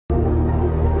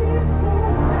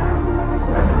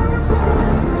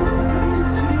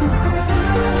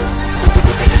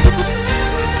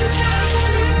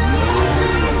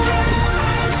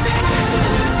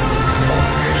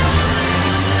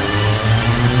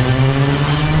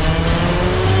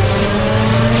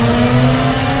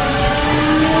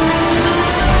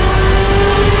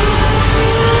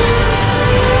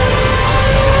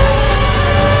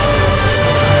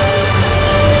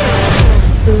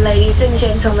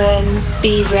gentlemen,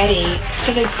 be ready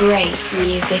for the great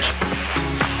music.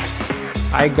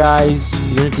 Hi guys,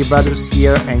 Unity Brothers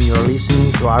here and you're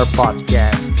listening to our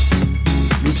podcast.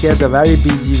 We had a very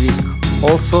busy week.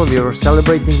 Also, we were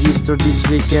celebrating Easter this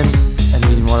weekend and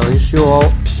we want to wish you all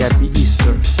happy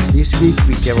Easter. This week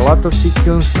we have a lot of sick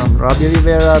tunes from Robbie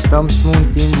Rivera, Tom Spoon,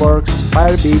 Teamworks,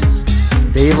 Firebeats,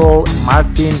 Dave,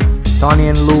 Martin, Tony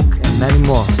and Luke and many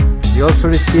more. We also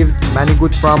received many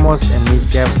good promos and we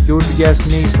have huge guest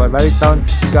mix by very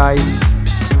talented guys,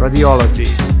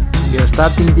 Radiology. We are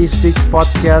starting this week's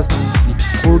podcast with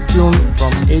a cool tune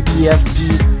from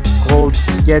ATFC called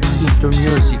Get Into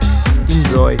Music.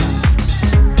 Enjoy!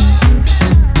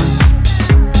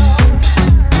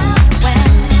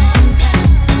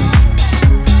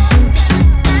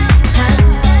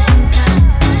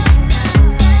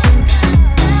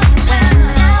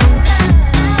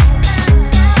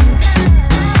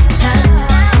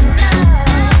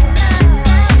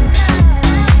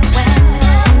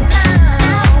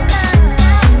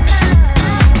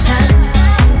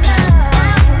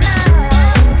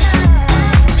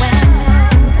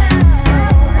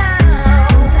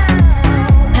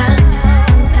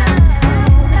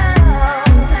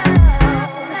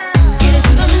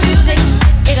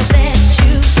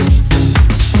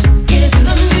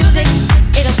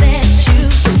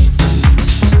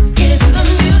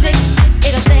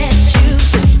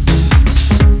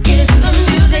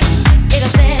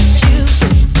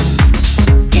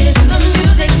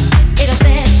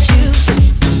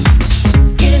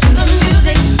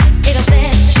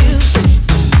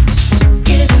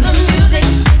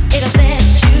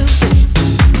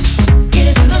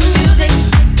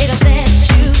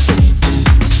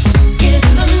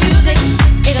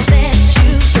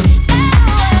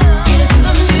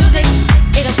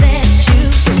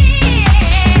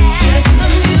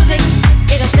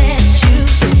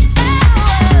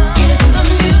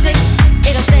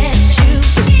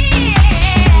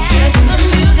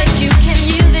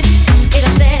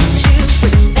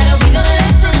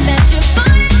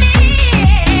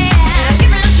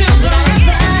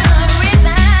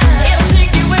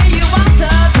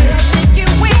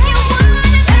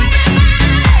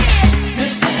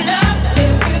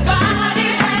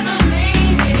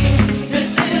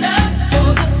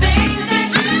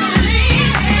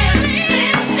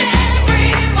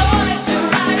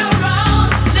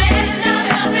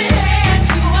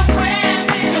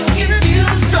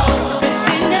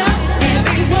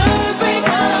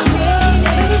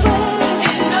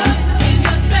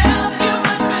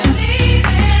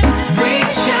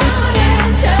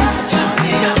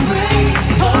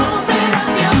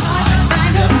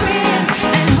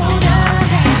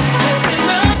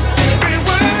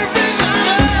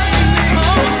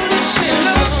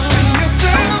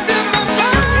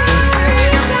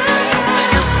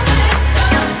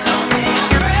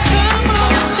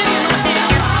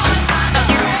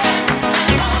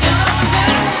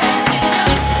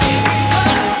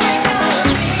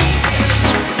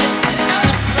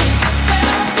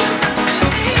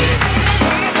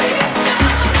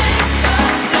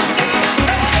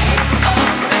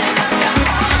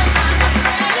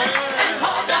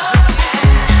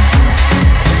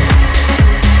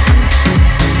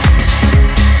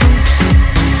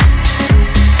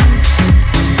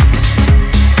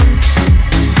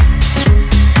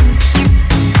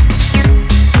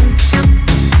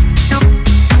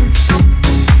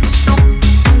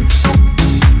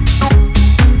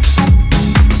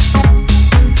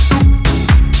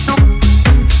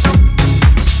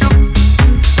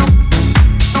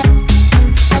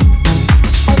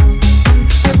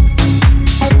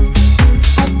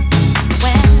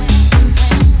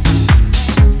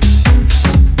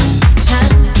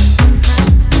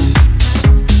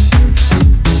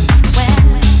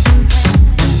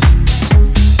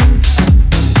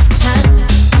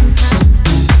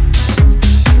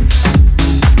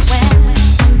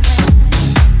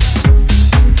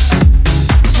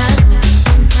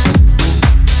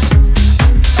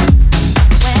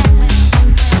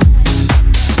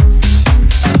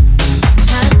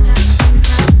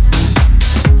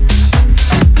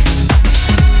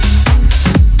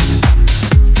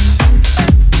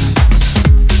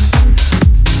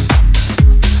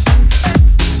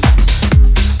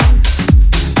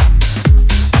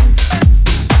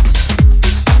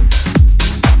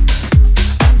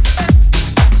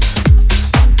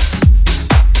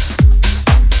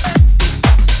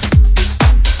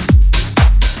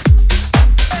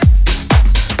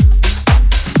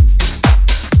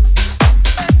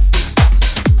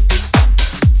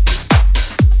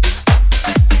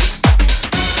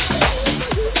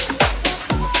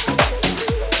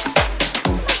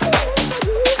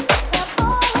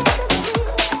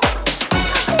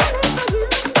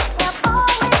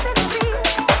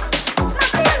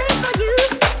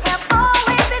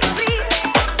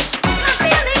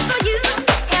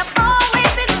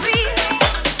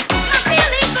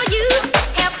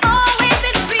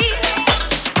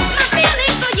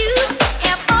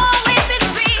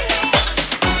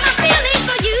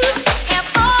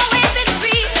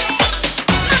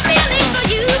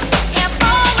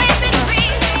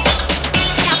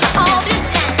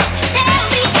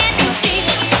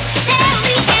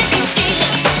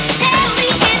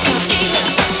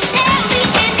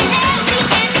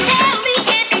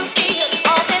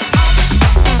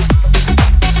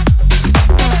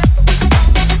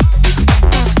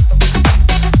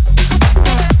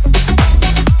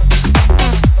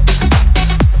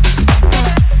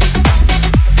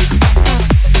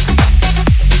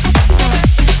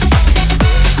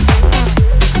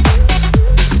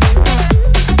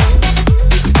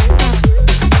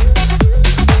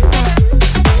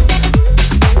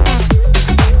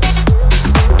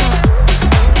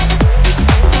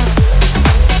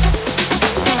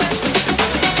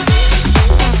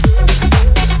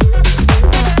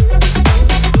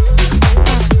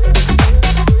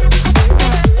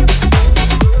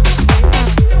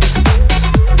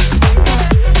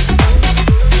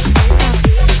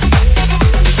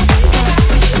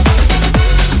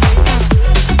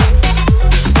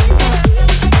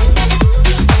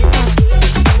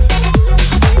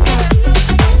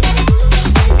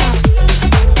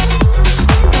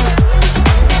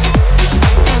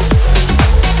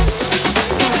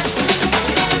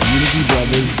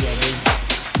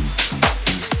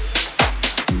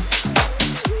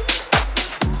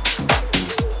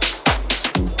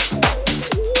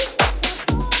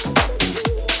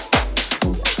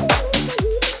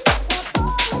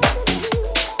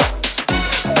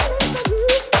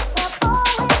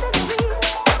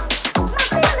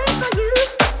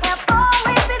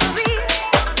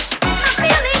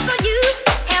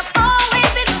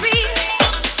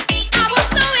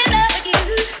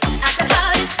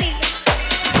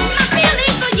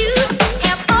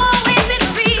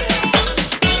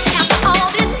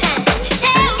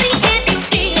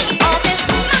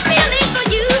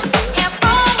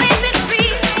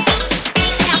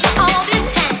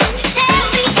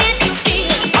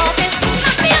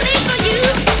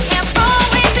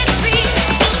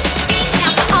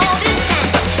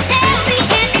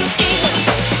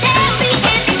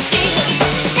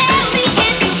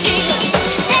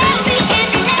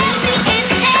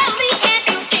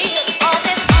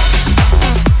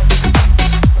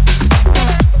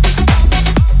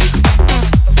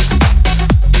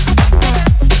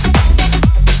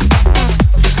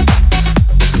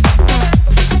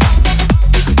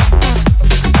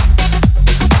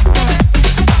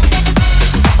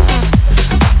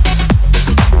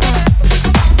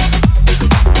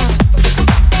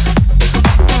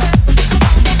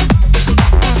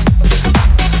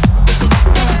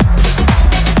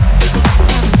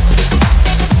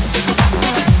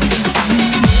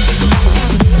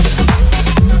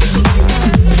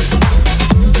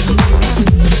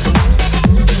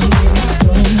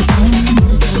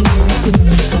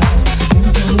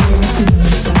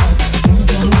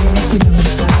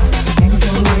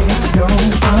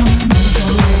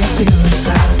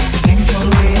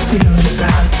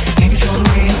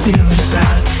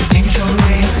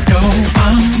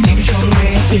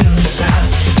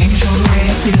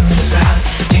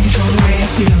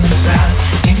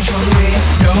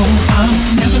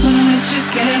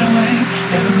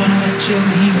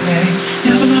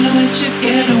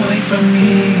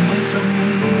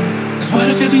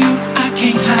 of you I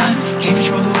can't hide. Can't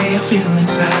control the way I feel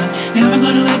inside. Never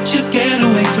gonna let you get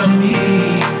away from me.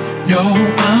 No,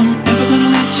 I'm never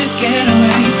gonna let you get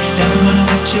away. Never gonna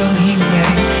let you leave me,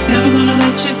 babe. Never gonna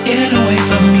let you get away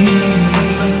from me.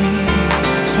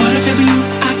 Cause what if ever you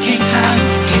I can't hide.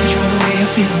 Can't control the way I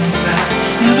feel inside.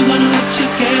 Never gonna let you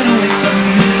get away from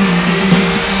me.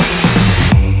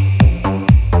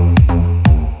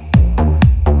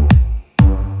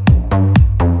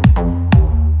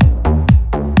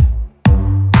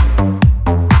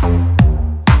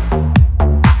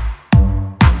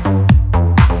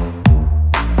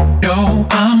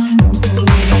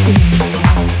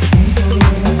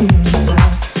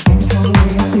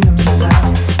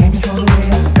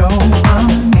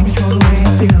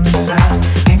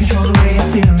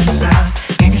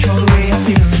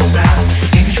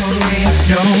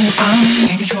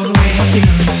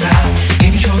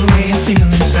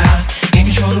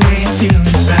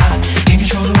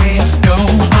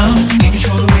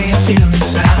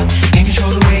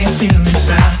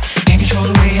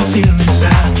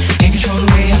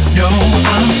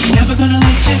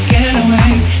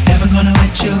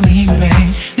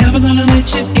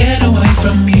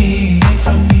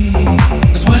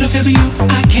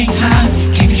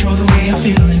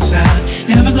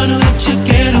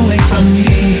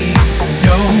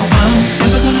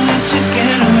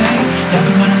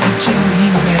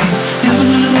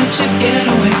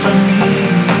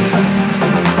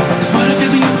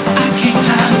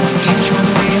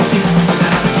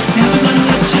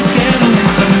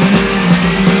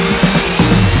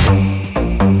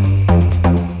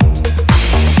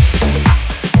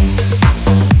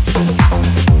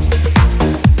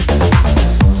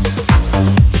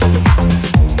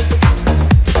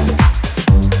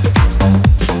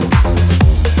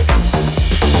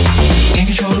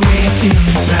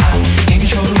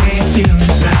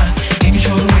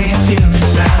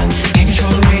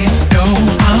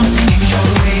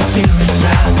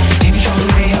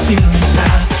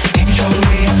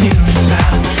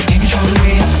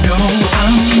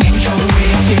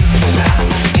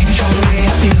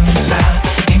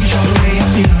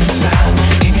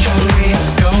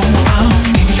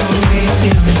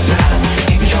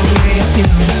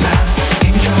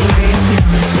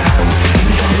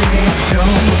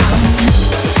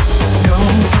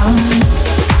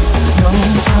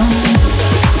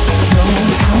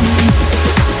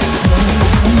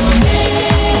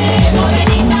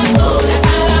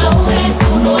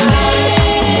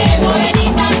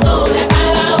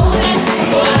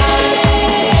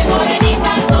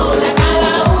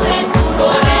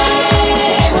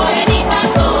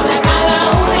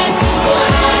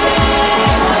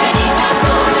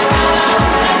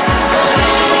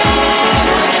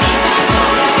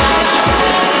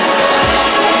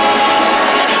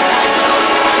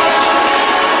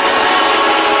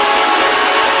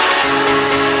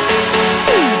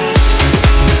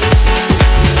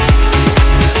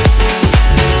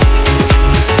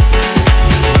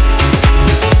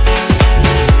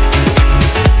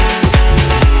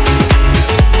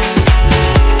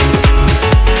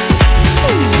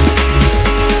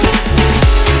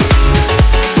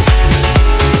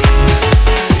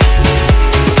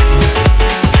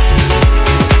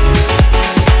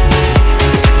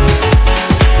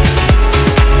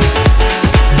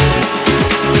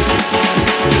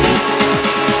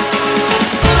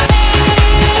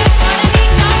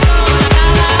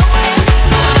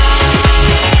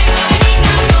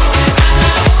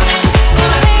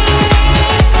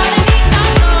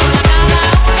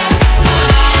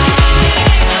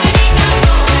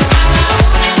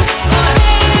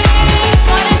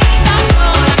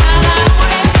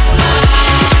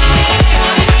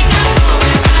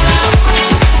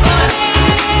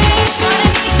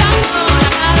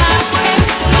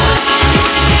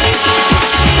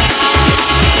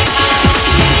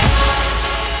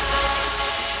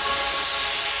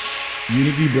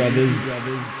 Brothers.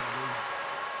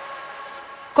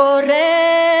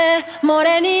 Corre,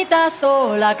 morenita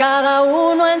sola, cada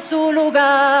uno en su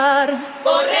lugar.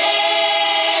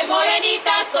 Corre,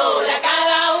 morenita sola,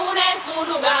 cada una en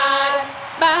su lugar.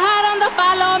 Bajaron dos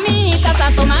palomitas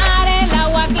a tomar el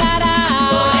agua clara.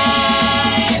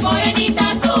 Corre,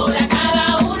 morenita sola,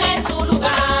 cada una en su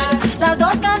lugar. Las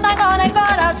dos cantan con el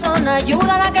corazón,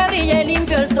 ayudan a que brille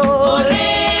limpio el sol.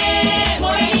 Corre,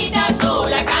 morenita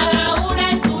sola, cada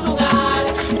una en su lugar.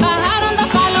 Bajaron dos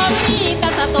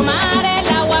palomitas a tomar el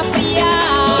agua fría.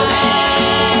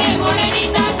 Corre,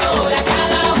 morenita sola,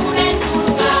 cada una en su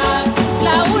lugar.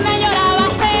 La una lloraba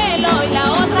celo y la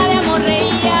otra de amor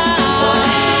reía.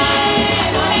 Corre,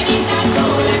 morenita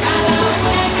sola, cada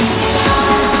una en su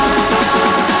lugar.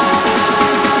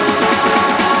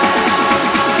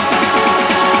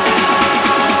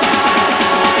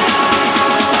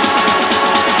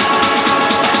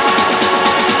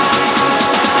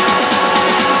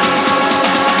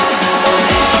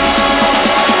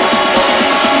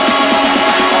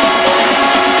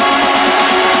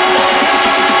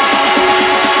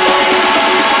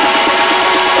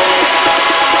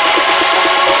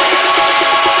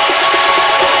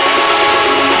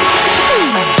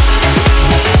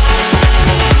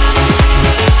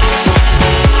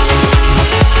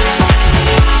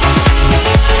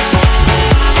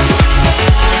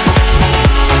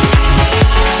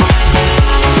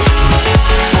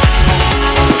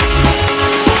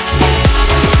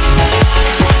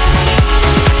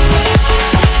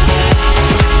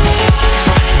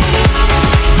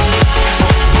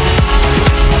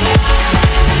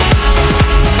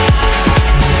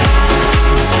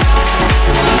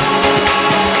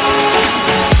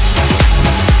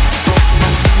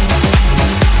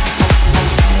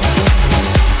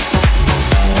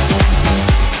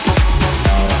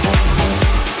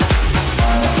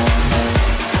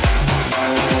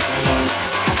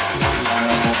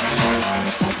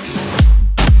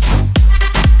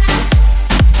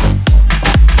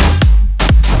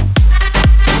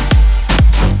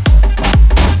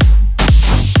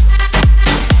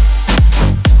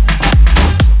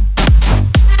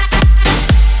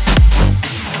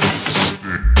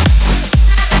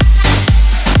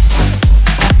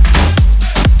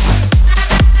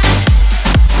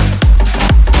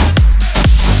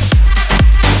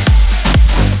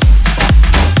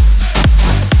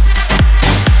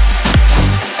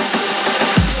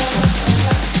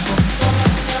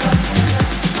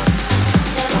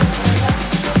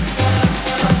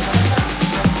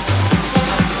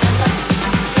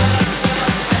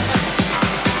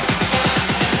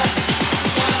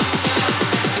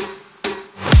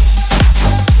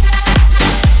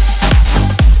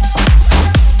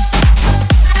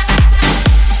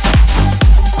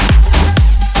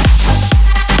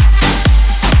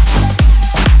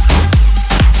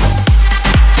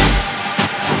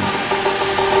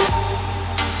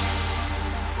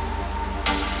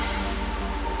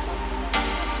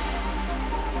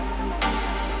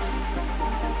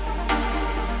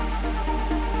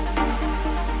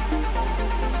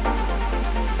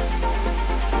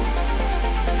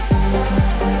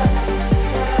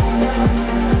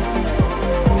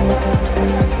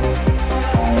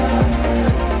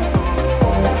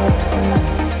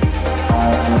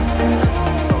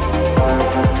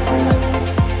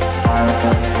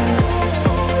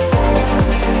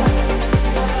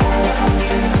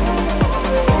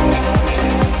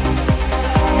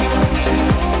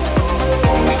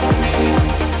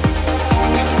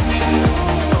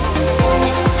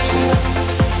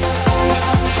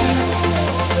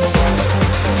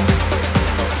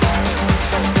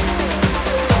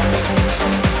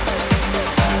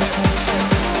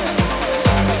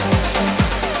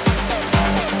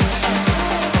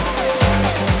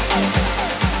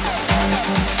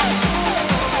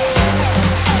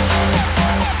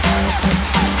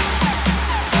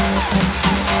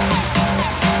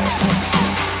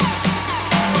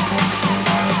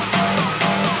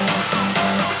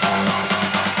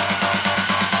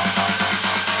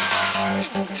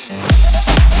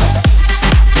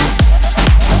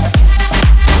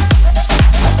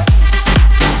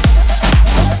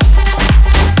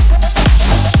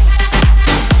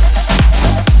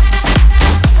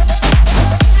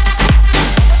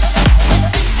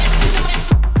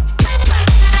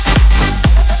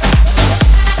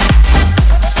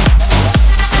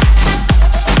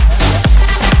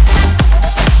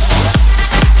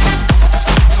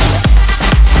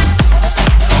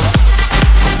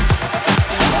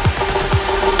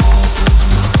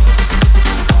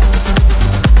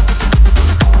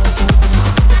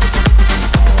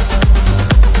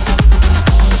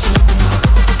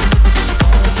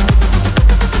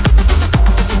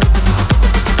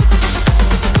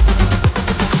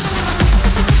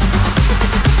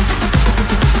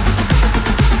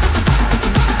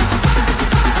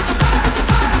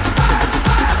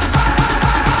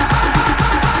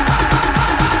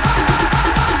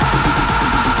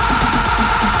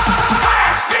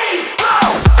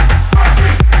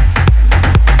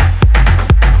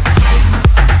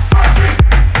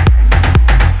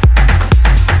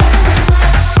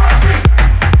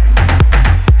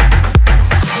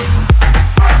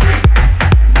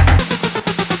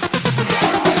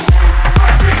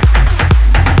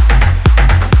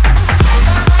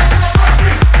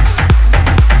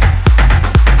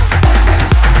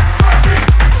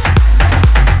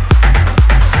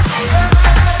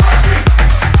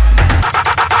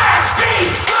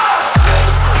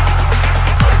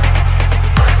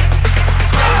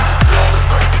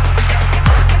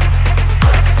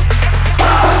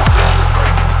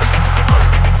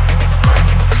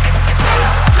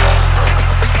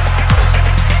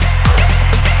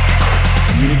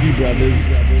 Brothers.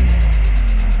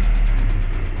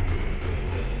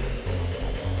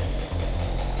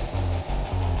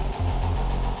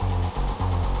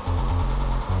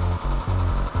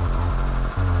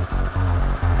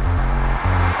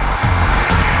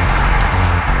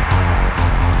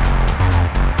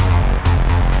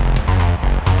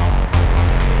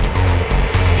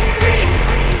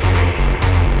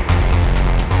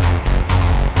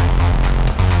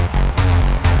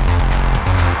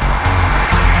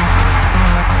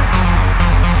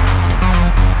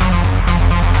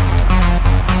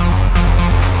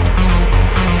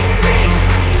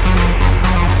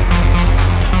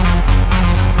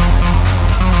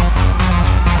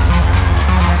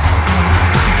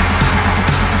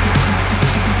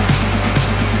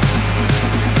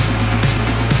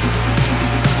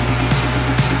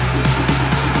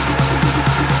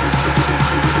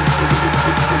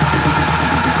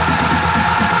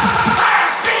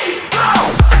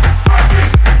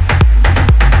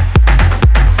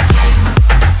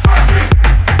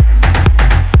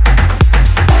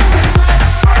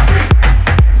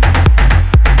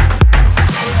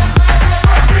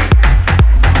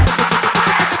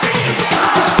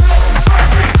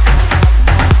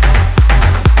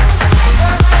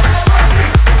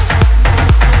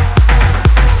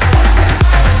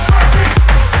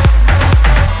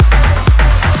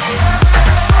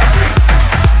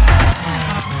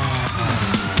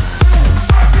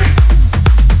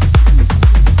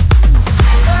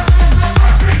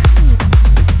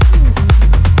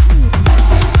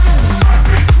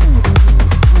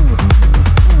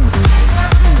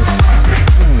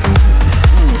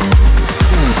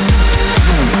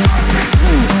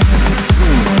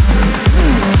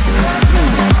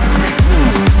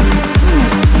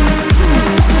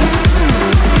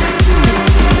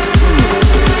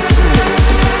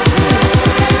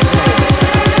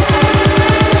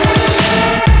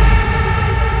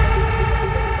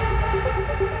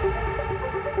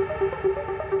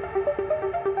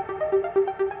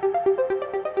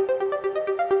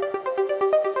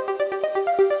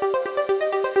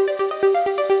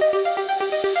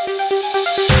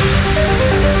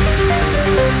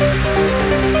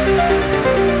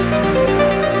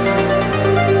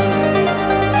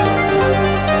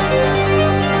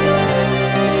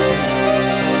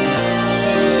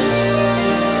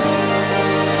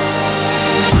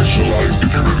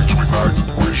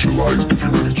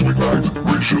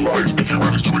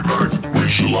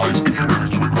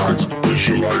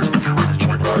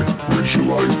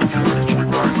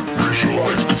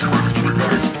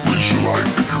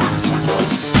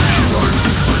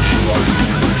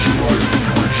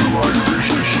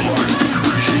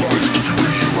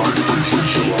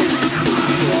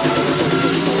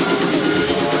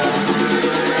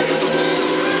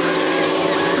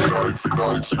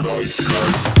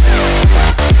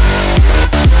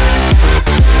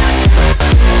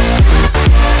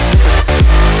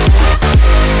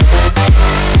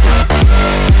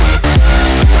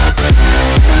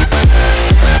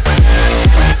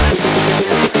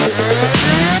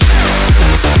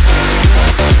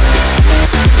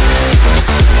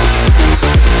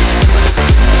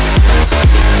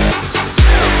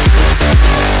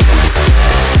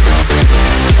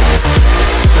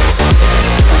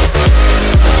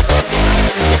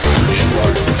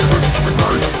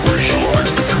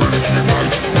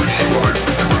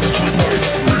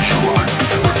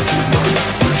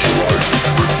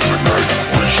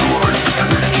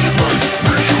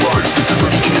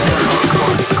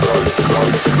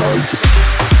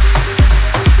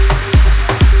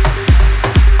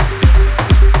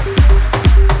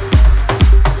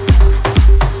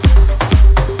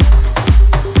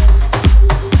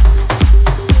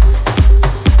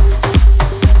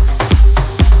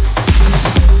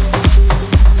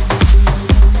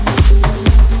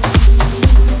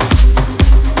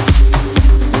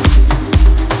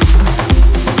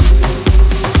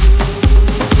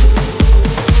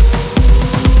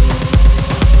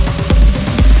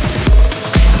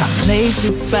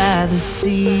 By the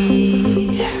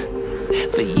sea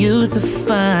for you to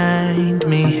find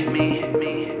me.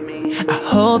 I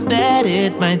hope that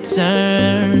it might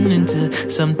turn into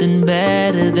something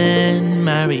better than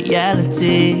my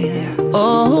reality.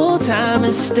 Oh, time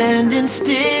is standing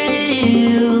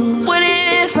still. What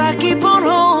if I keep on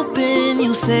hoping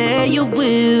you say you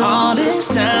will? All this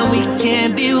time we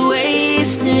can't be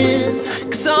wasting,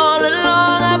 'cause all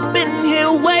along I've been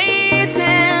here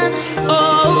waiting.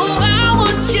 Oh, I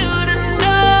want you to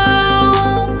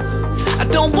know I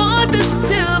don't want this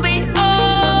to be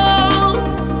all.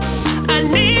 I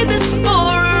need this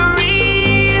for a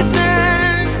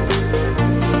reason.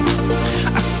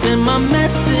 I send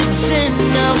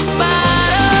in a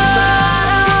bottle.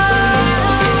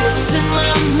 Send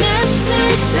my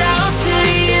message out to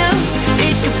you.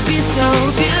 It could be so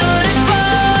beautiful.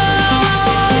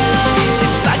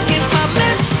 If I get my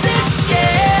message,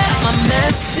 yeah, my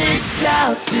message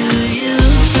out to you.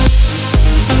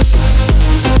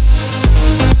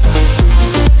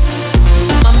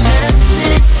 My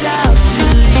message out to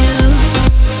you.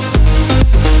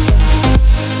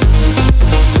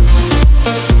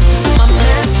 My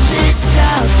message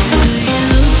out to you.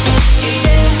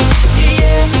 Yeah, yeah,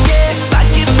 yeah. If I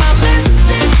get my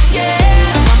message, yeah,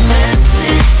 my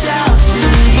message out to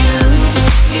you.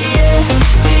 Yeah,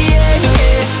 yeah,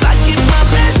 yeah. If I get my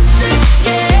message,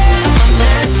 yeah, my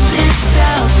message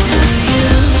out to you.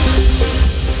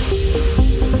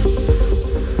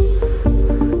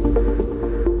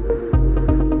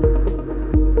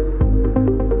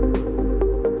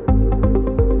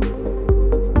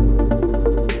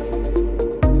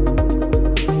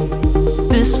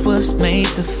 This was made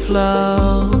to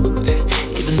float,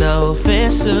 even though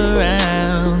fear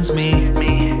surrounds me.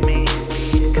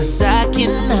 Cause I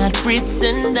cannot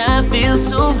pretend I feel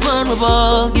so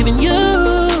vulnerable, giving you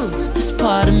this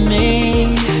part of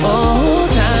me. Oh,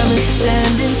 time is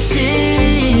standing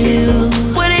still.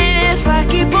 What if I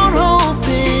keep on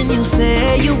hoping you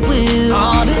say you will?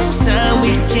 All this time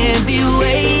we can't be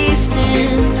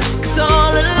wasting. Cause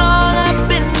all along I've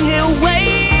been here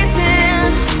waiting.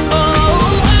 Oh,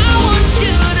 I want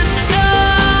you to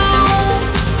know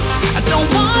I don't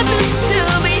want this to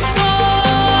be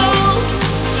all.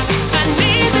 I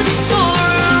need this for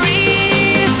a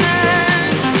reason.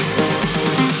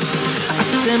 I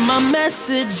send my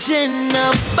message in a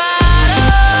bottle.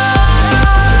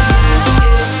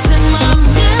 Send my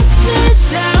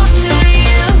message out to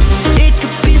you. It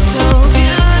could be so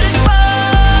beautiful.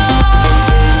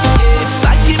 If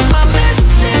I get my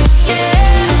message,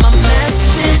 yeah, my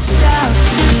message out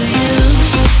to you.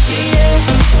 Yeah,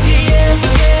 yeah, yeah.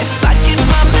 If I get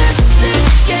my message,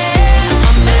 yeah,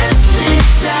 my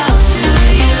message out to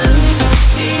you.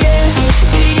 Yeah,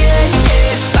 yeah, yeah.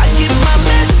 If I get my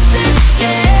message,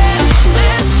 yeah, my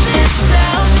message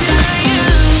out to you.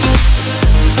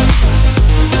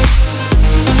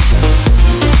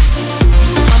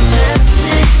 My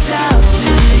message out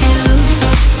to you.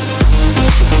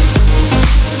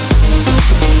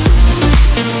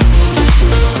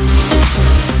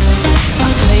 I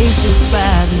placed it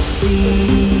by the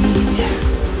sea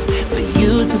for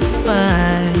you to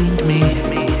find me.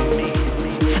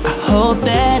 I hope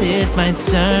that it might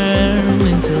turn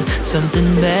into something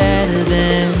better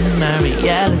than my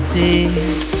reality.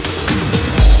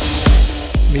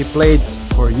 We played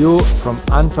For You from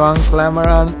Antoine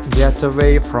Clamaran,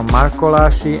 Getaway from Marco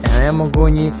Lasci and Emo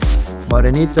Gugni,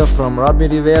 Morenito from Robin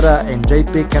Rivera and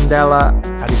JP Candela,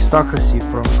 Aristocracy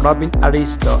from Robin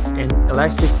Aristo and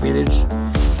Electric Village,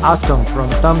 Atom from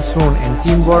Tom Soon and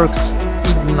Teamworks,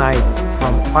 Ignite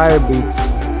from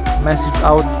Firebeats, Message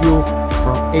Out You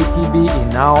from ATB, and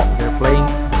now they're playing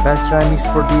the best remix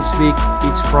for this week.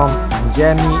 It's from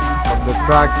Jamie for the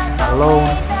track Alone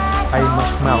by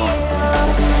Marshmello.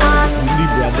 Indie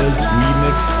Brothers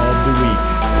Remix of the Week.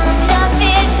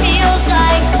 Nothing feels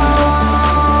like home.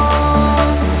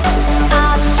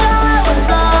 I'm so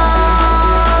alone.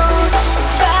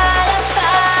 Try to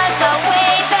find my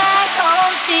way back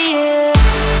home to you.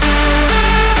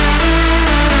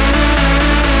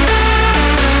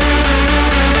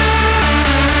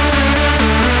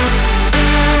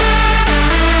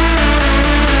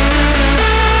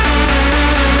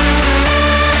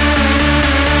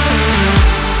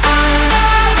 I'm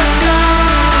all alone.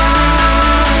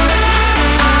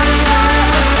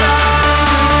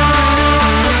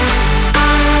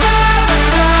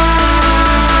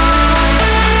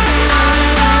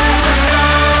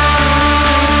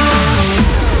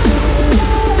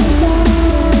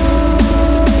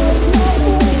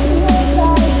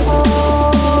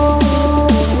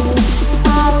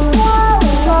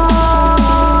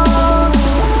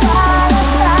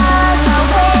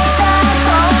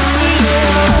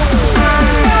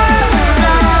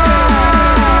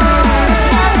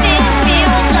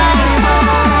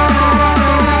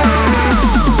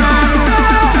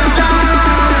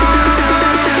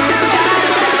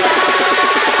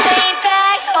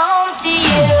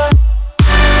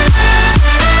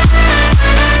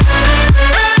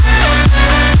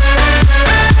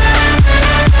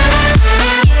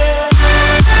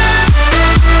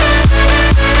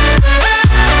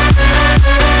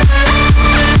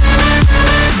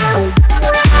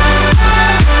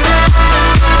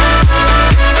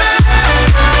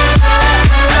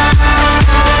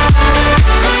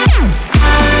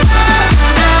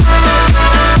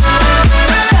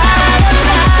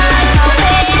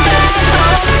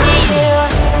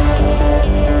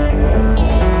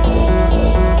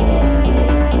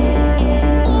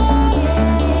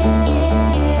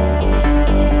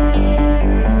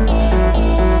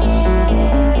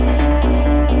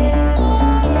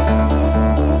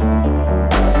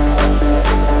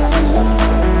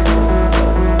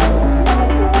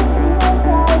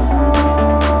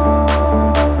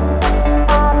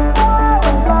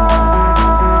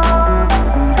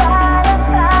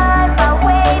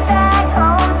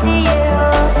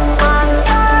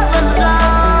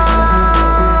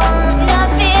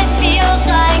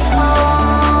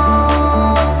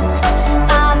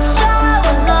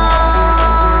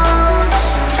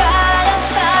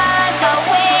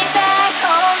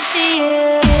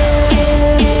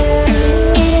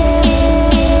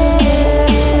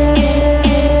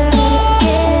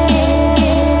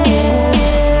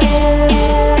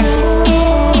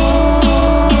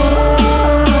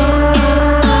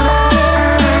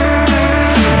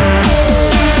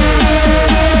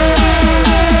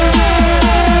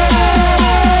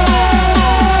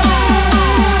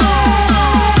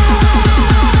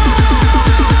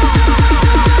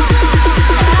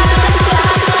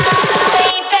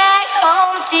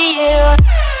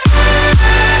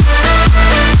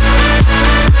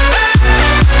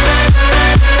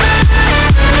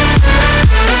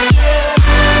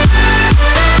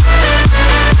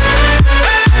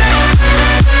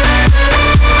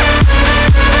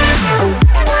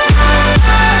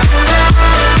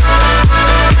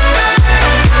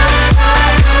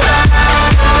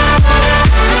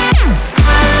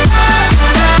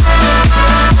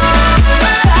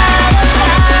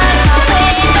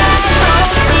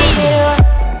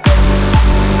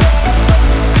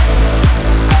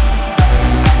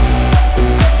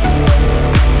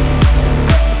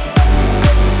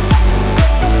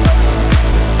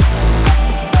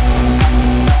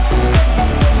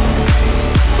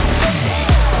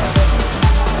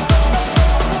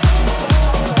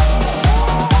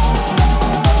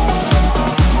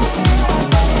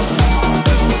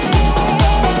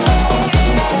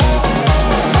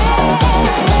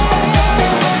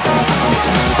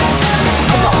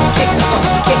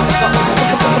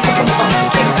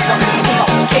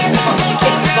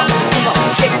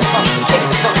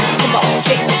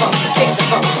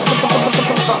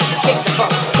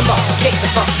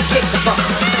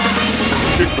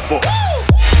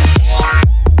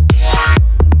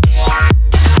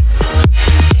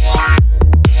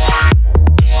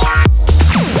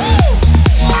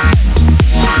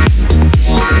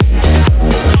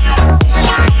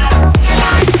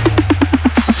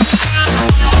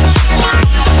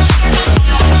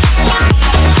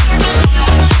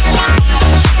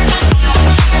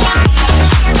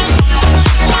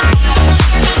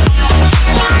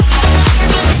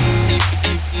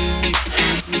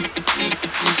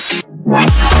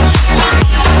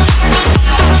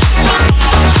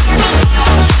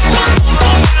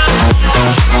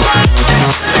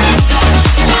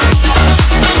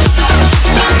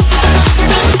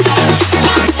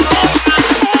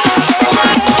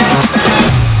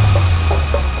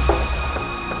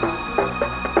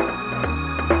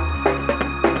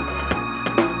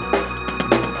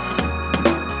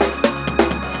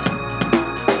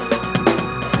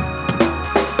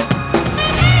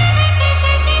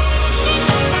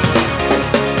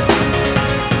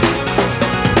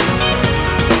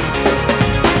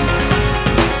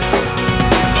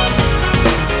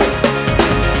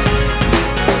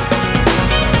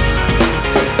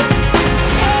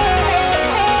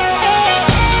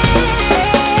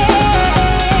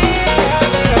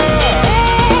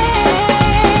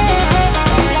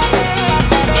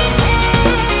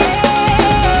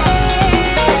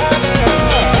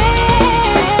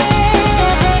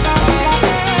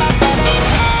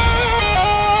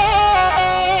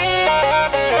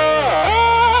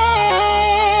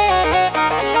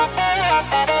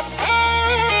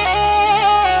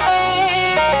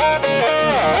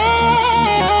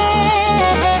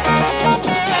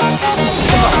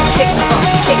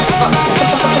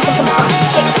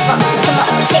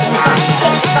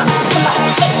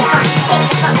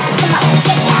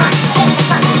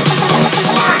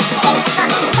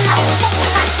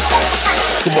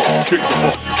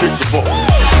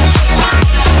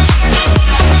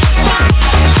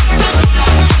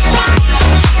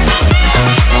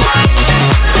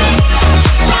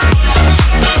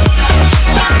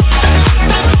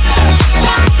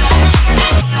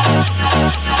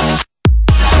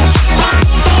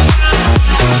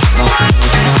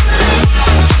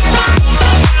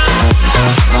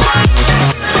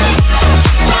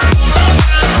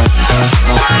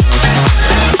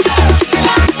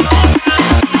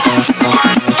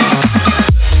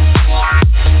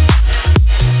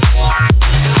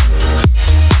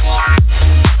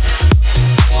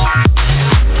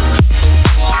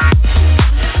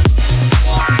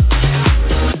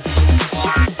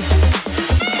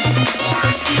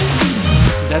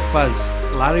 Fuzz,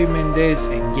 Larry Mendez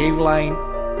and Gabe Line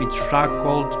with a track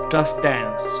called Just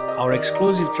Dance. Our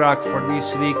exclusive track for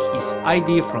this week is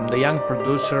ID from the young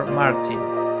producer Martin.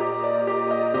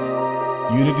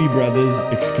 Unity Brothers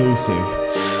exclusive.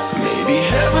 Maybe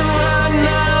heaven right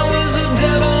now is a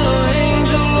devil or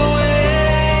angel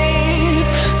away.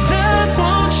 That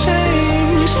won't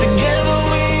change. Together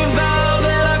we vow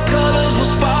that our colors will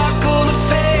sparkle to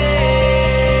fade.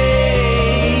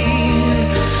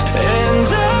 And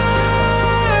I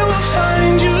will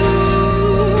find you.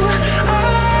 I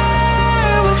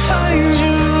will find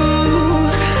you.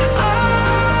 I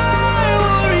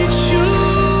will reach you.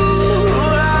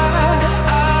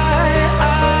 I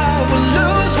will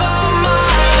lose my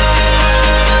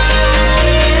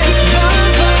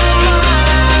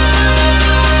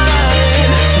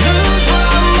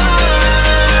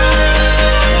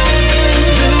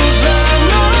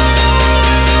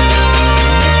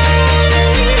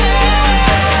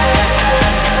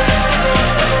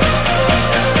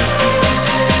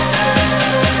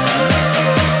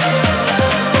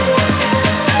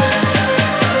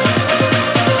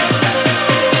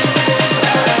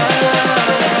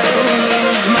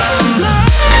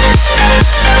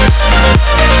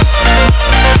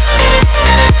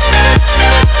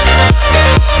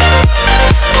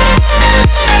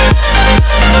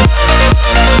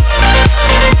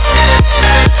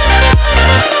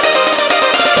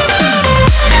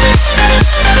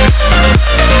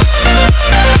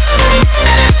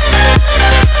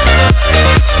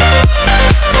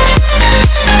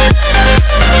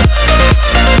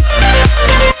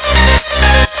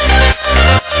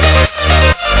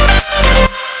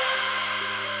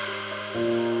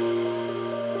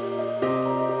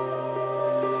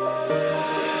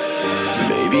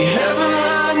Maybe heaven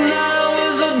right now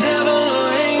is a devil or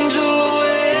angel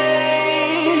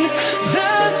away.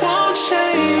 That won't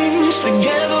change.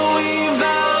 Together we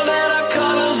vow that our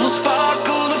colors will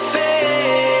sparkle to fade.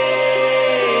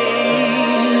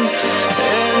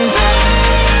 And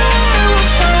I will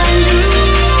find you.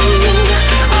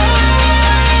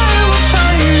 I will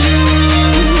find you.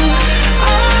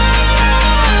 I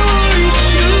will reach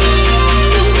you.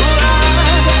 I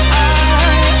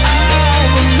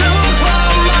will lose my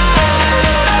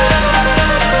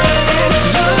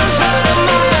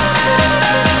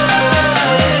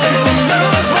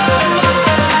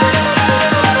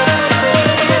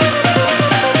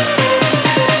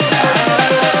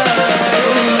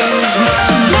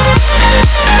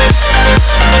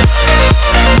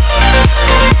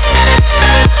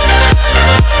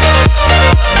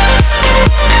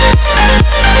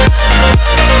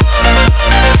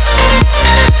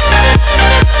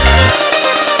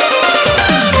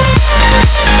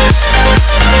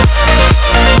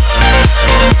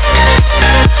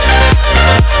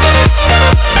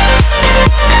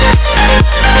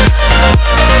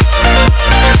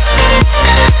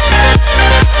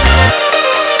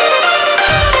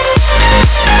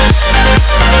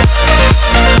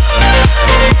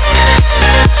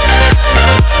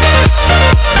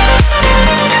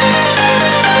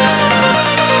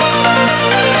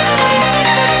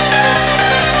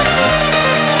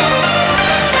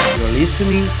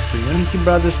Listening to Unity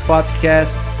Brothers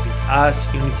podcast with us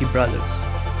Unity Brothers,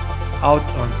 out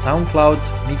on SoundCloud,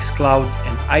 Mixcloud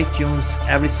and iTunes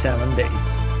every 7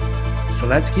 days. So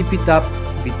let's keep it up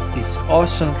with this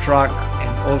awesome track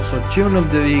and also tune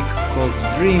of the week called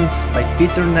Dreams by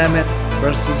Peter Nemeth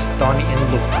versus Tony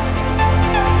and Luke.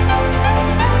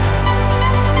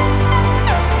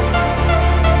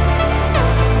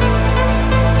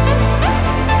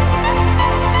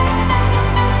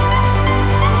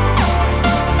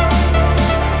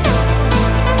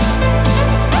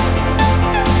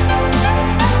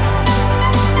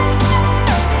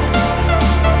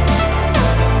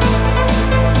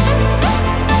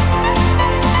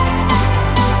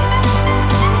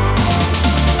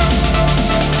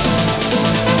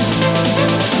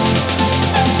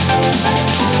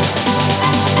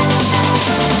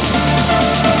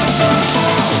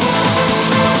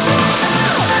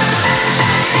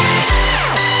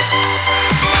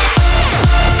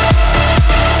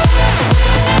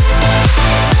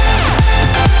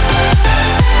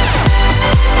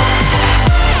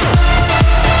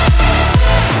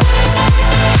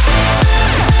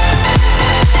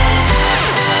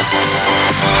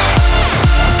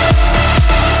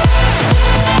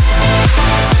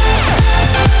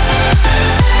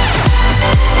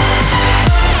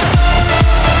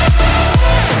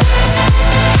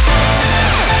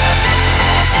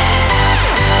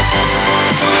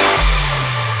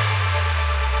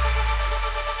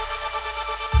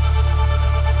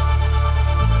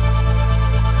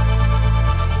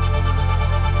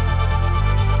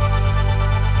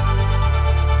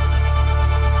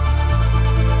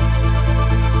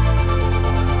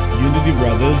 Unity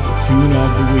Brothers Tune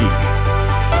of the Week.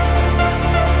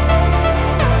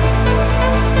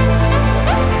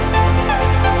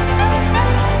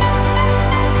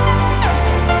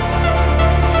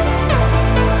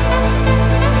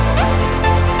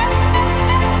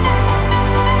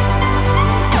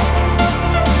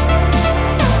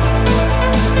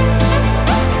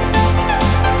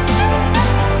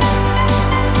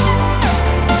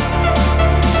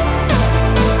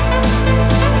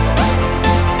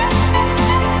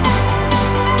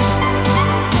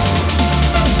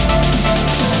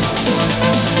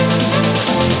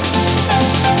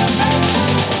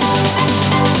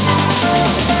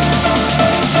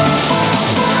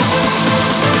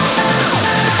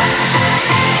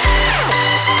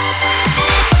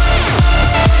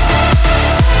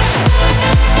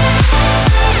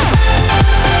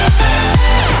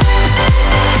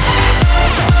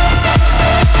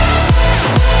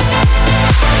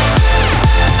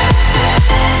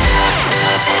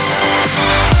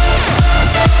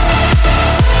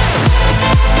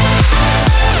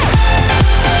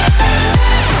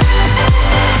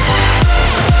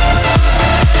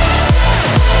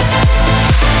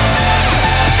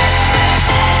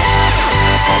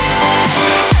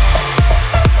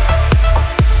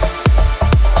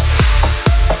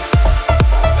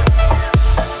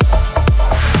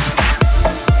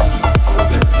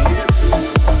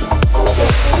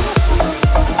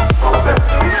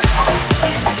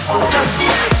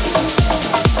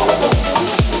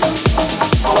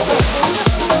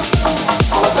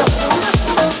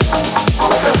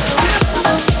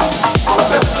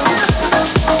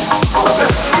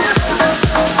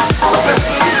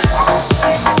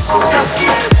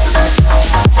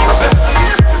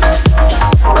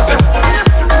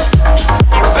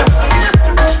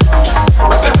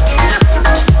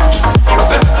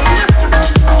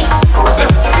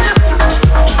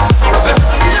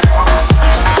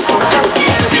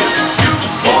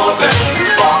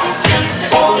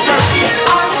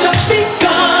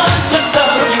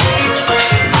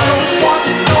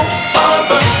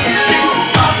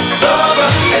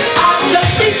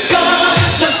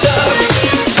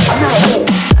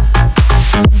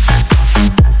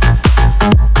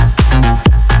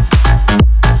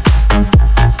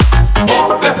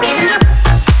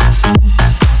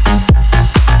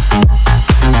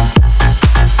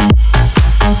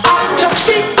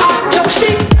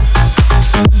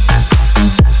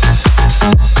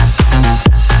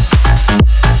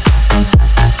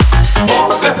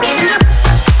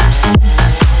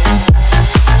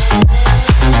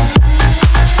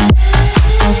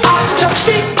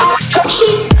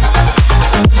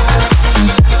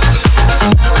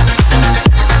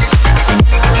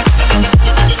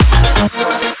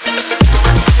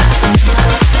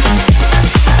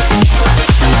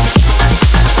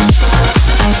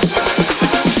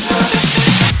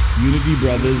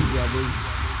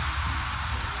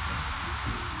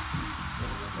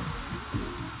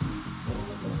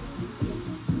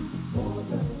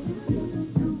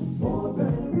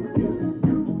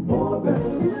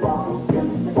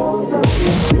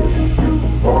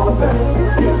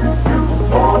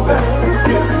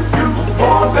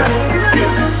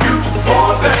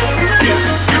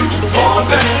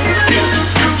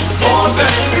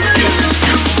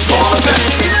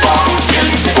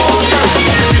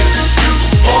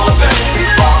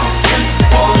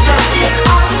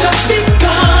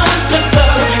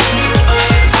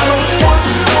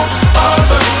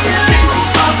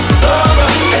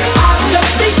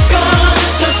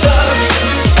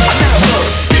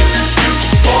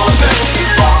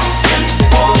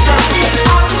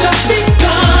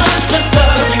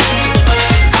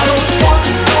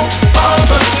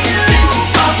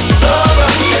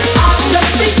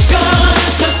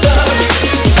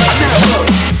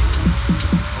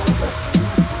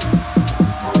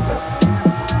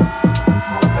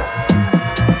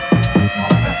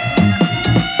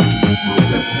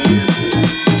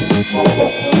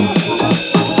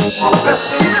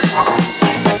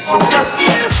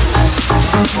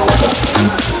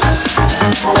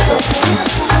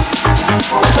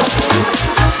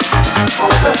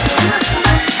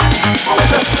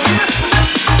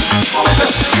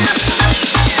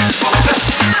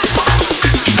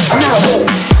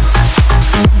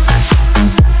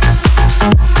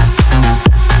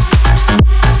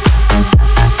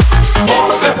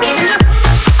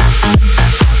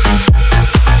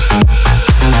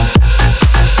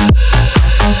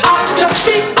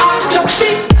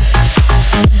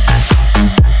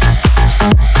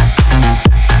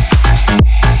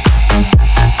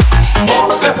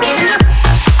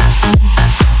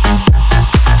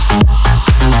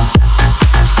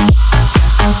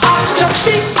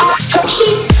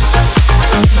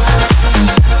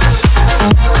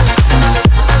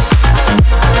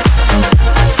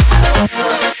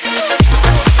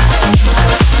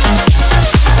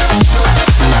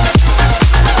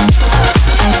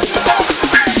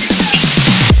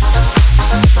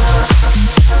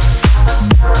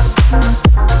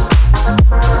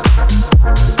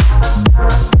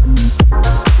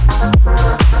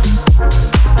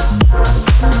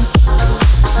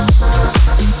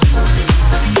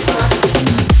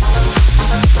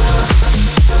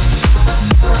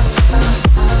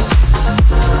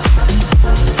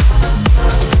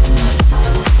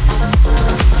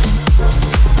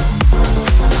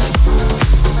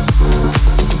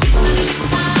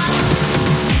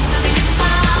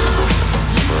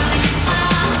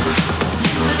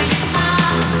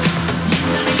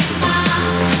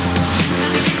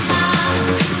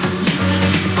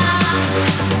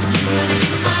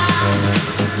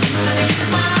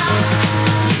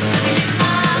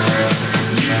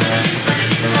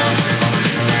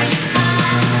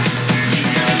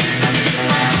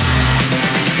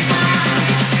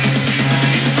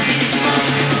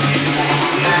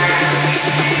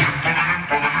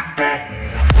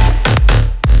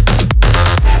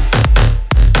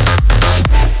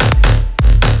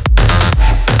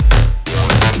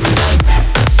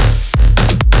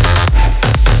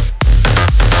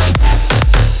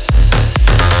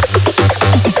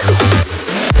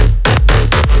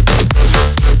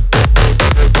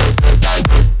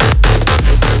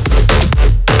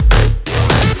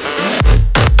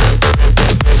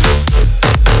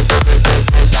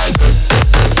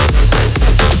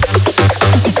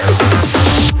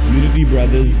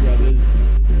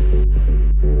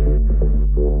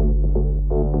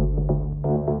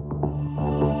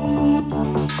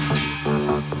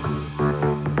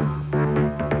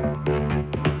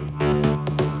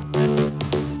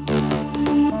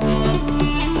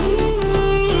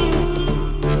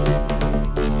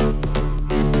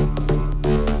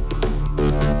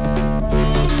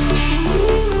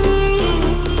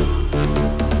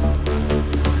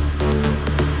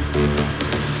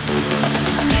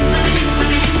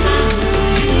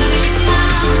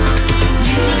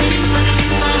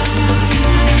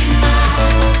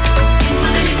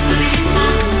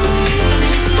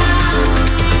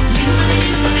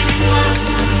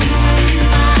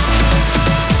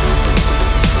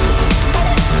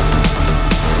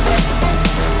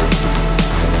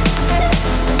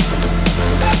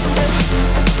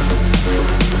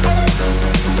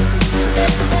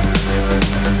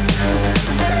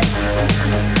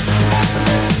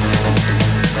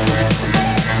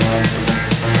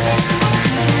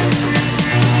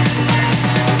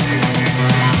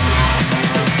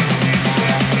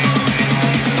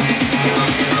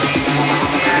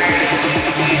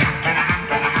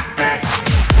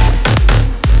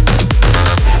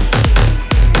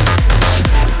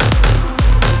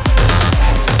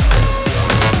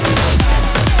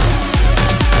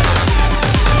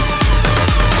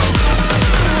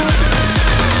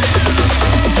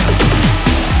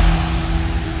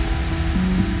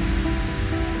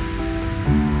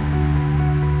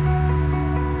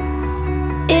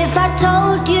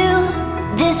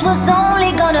 was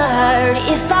only gonna hurt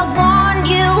if I warned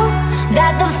you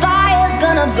that the fire's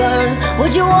gonna burn.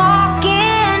 Would you walk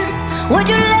in? Would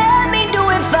you let me do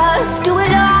it first? Do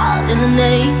it all in the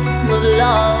name of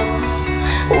love.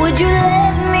 Would you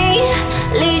let me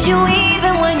lead you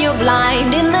even when you're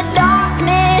blind? In the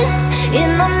darkness, in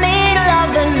the middle of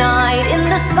the night, in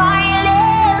the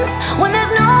silence, when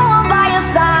there's no one by your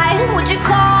side, would you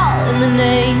call in the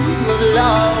name of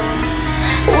love?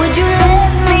 Would you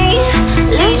let me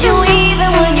lead you even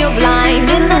when you're blind?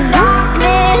 In the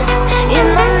darkness, in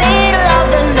the middle of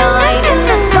the night, in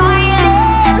the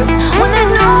silence, when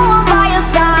there's no one by your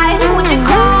side, would you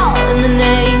call in the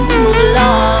name of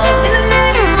love? In the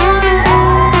name of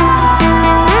love,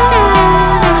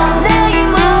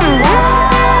 name of love,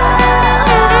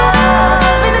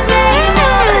 in the name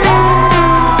of love,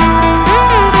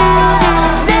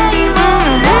 name of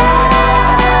love,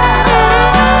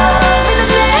 in the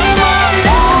name of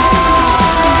love,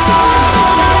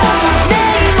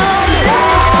 name of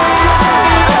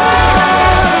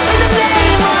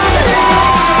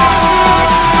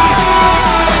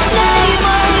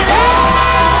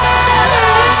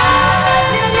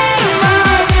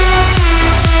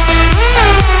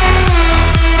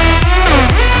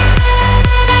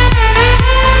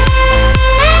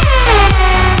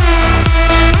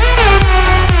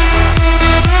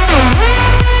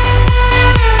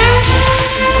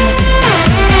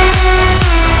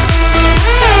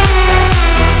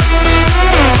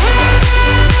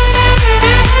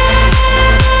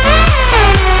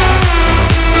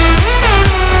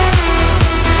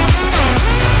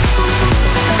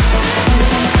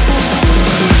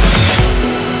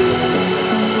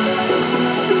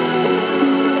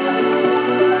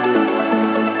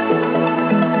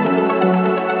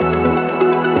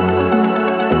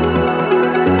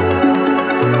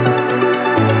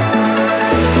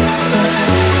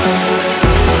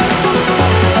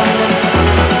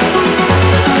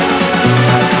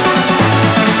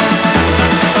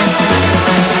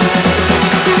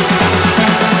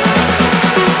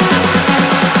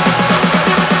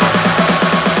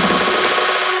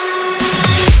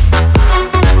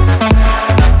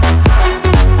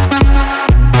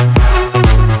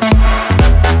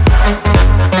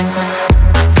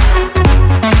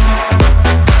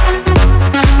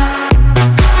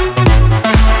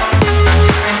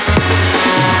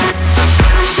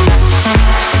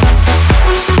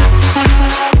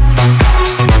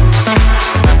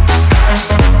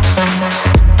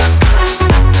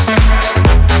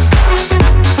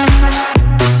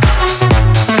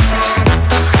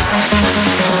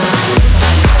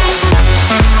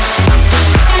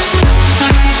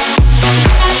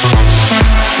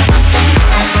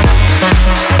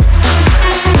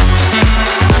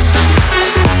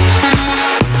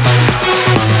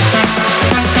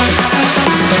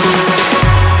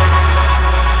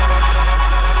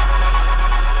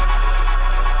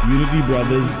Unity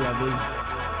Brothers.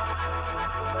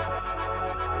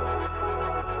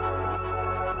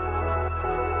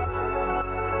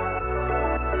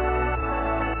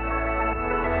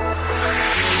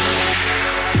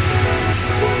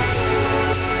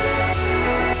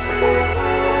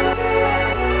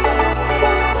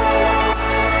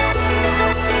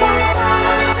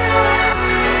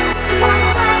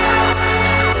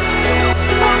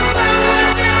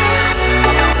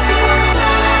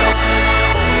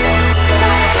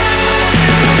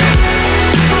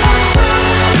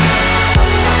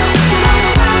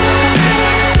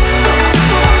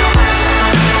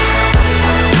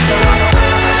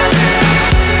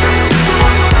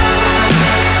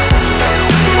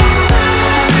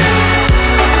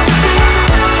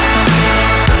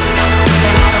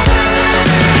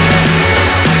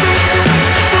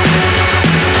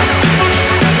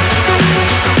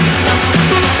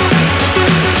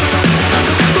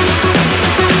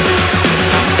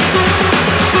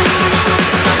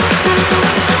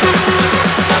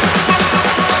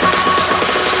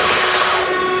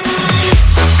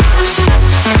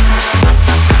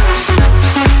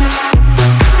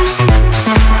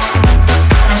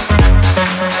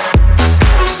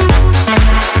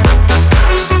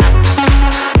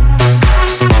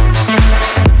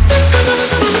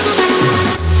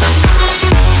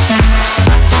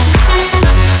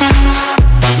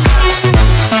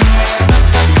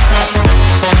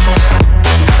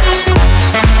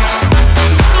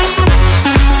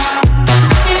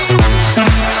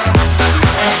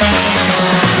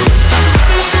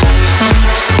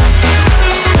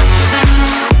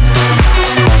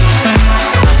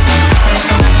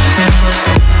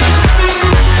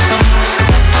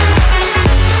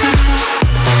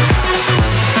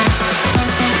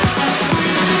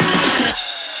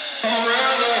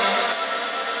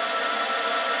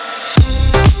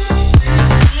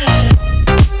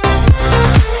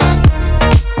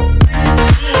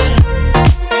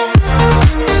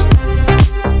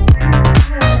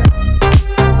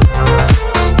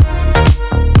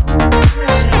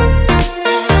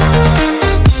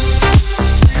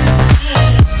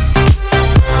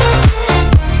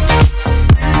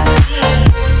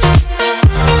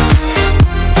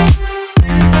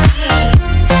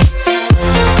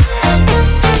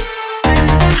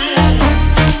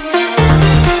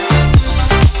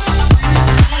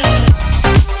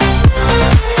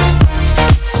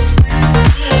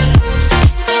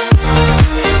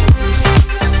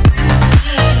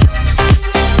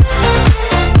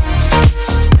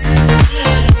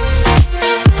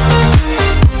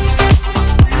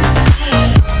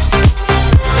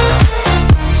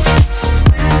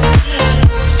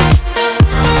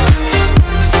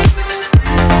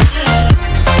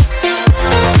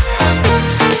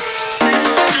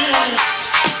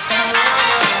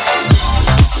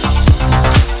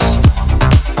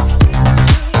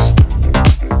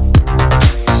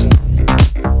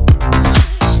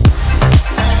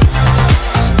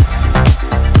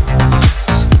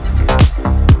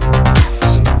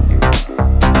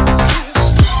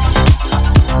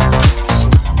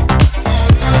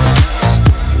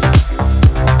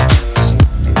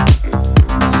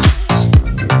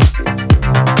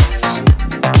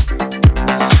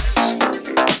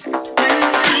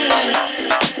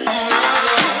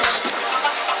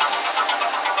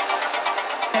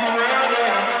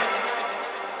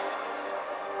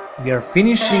 We are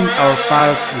finishing our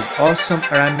part with awesome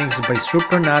remix by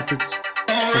Supernated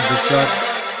for the track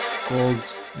called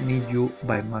Need You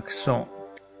by Maxon.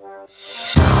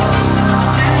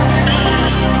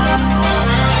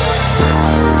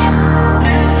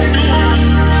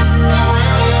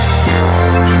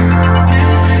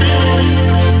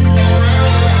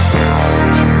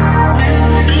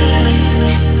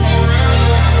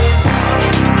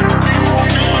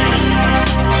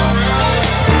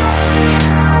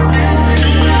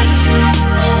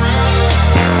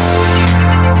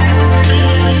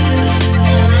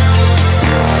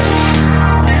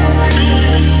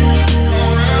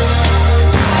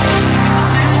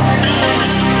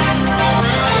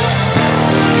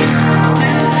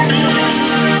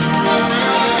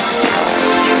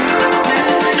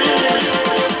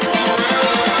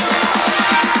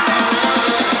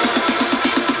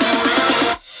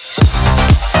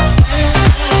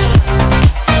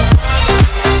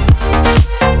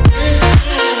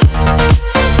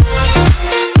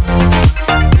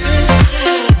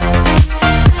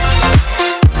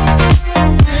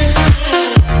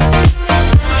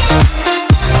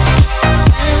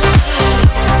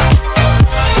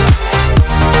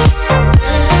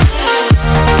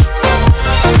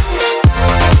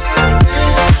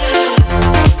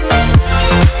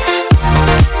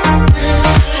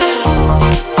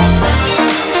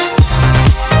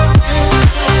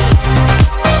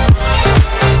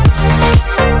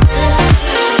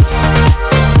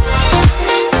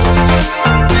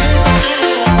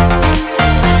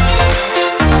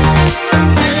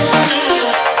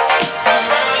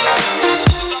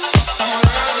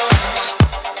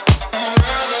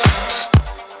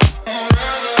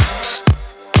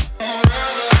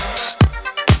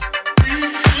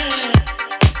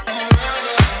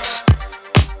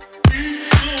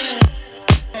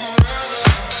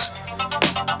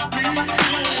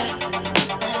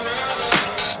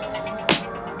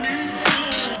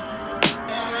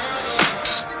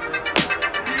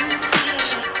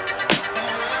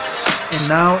 And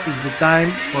now is the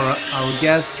time for our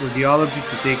guest Radiology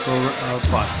to take over our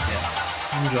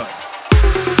podcast. Enjoy.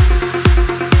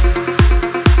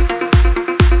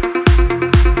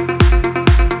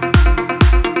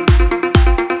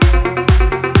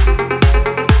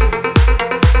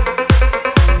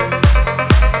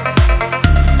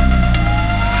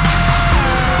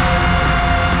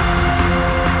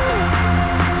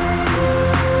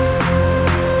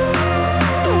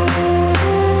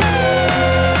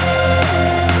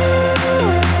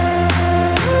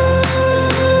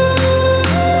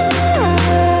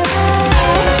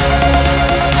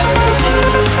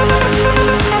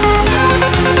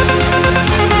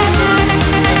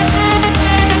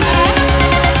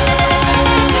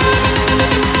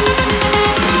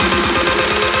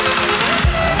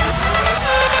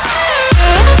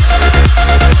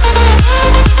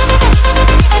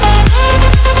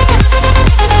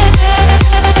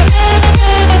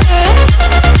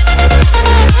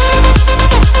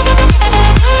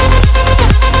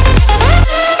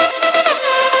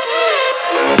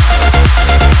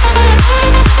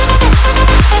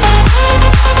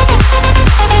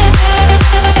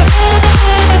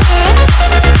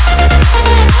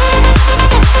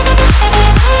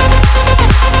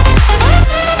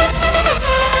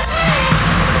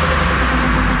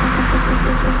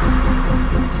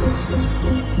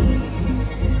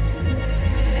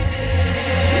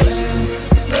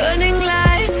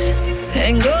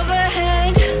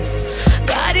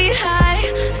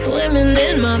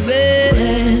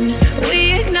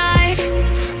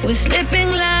 We're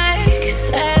slipping like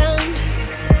sand.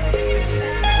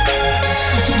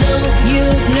 Don't you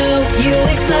know you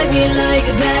excite me like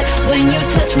that? When you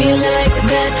touch me like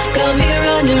that, got me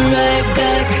running right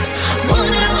back.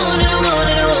 Want it, I want it, I want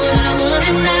it, I want it, I want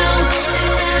it now.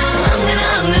 I'm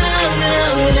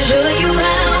gonna show you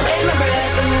how. Take my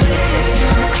breath away.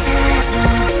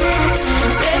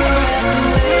 Take my breath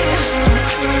away.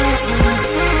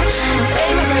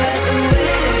 Take my breath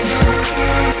away.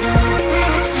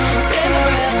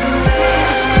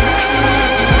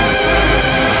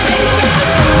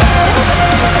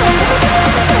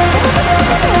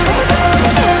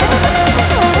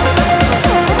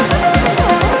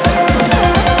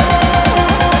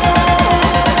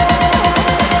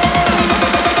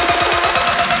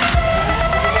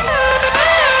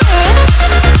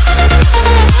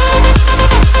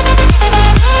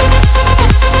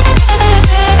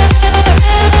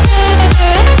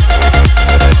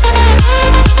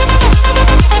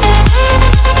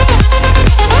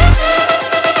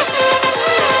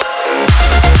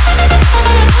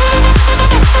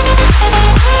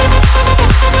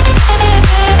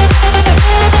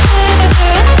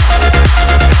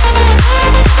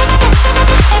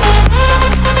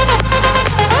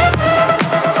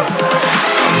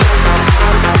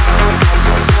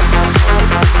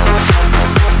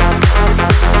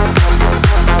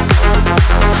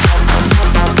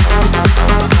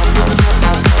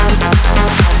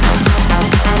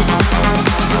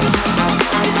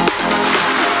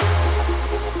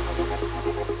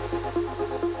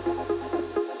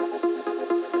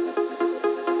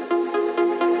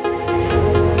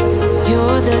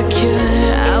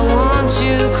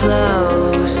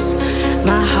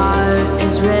 heart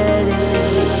is ready.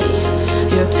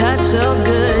 Your touch so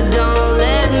good, don't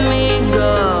let me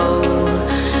go.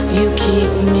 You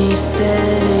keep me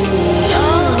steady.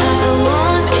 All I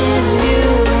want is you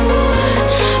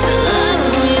to love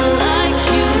me like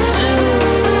you do.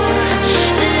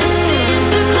 This is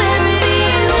the clarity.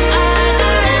 You are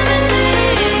the remedy.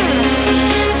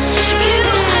 You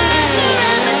are the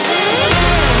remedy.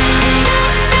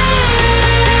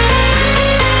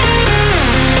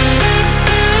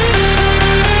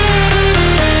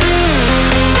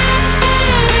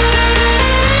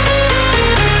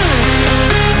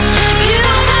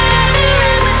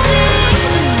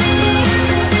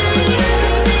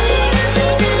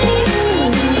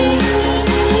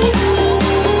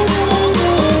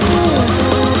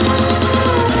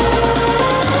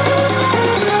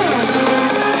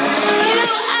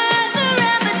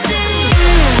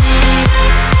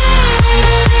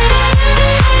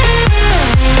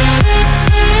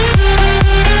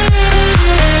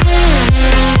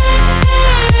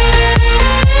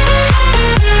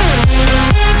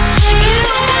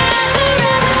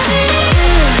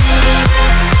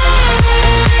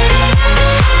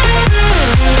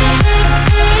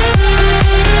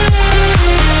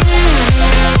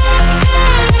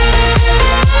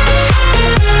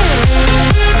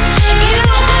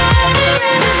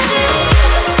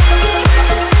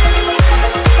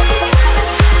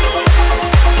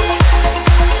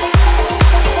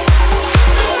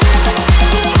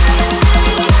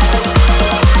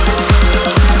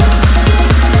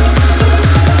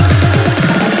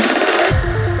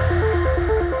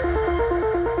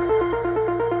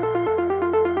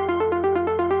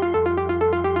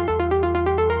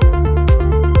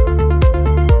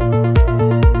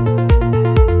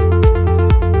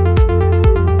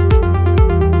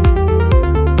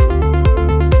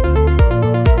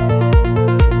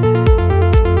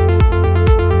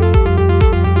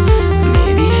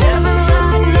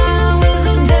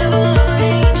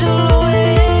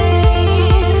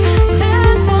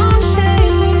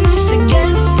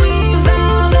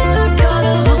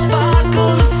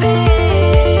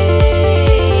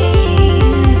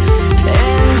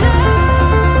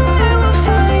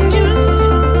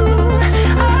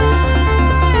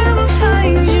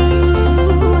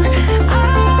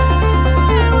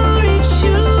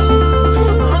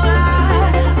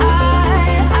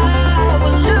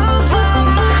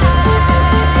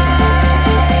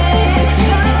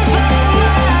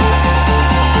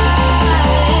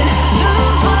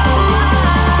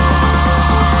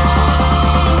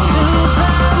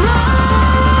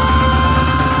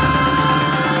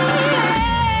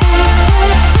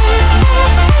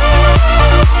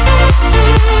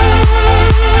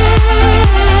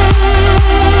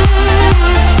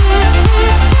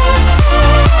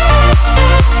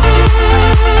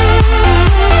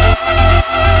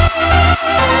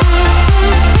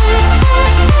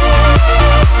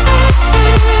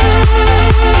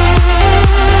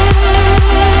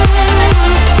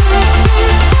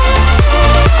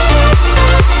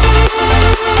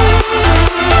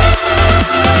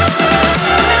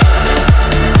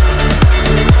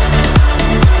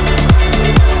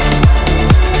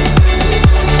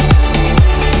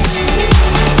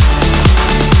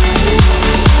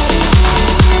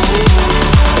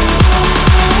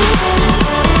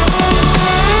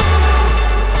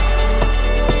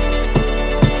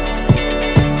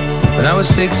 When I was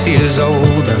 6 years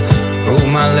old, I broke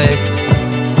my leg.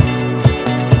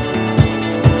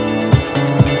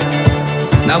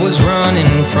 And I was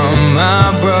running from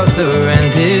my brother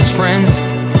and his friends,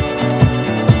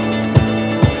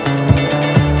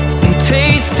 and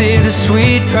tasted the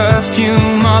sweet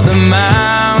perfume of the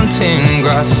mountain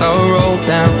grass I rolled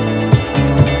down.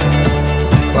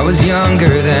 I was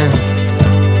younger then.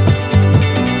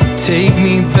 Take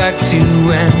me back to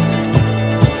when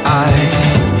I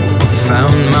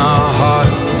found my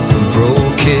heart,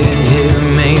 broke it here,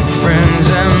 made friends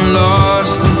and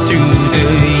lost them through the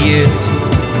years.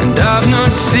 And I've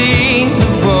not seen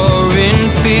the boring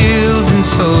fields in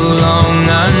so long.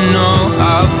 I know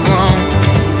I've grown,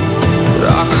 but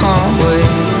I can't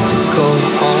wait to go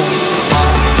home.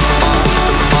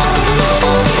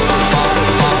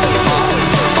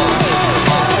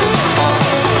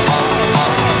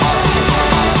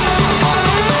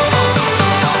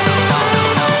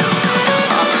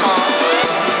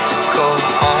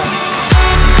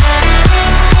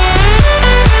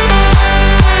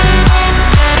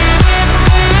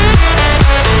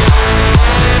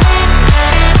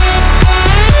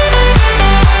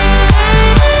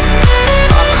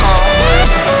 I can't wait.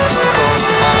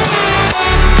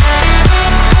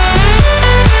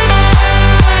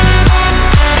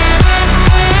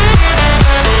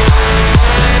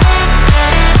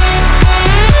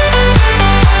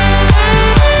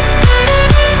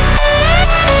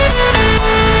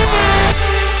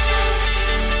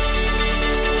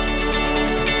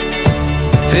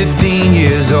 15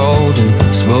 years old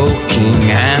and smoking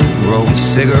hand-rolled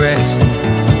cigarettes,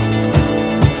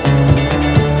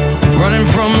 running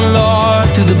from the law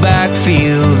through the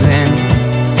backfields and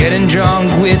getting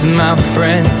drunk with my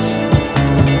friends.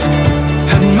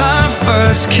 Had my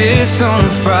first kiss on a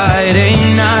Friday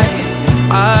night.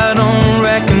 I don't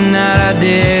reckon that I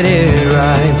did it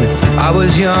right, but I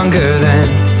was younger then.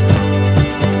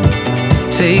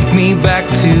 Take me back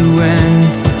to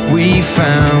when we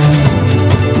found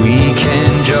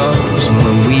weekend jobs, and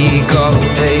when we got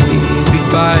paid, we'd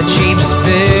buy cheap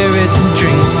spirits and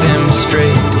drink them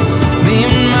straight. Me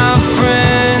and my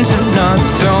friends have not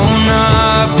thrown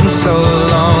up in so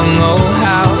long. Oh,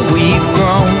 how we've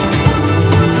grown,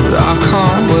 but I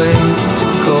can't wait to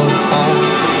go home.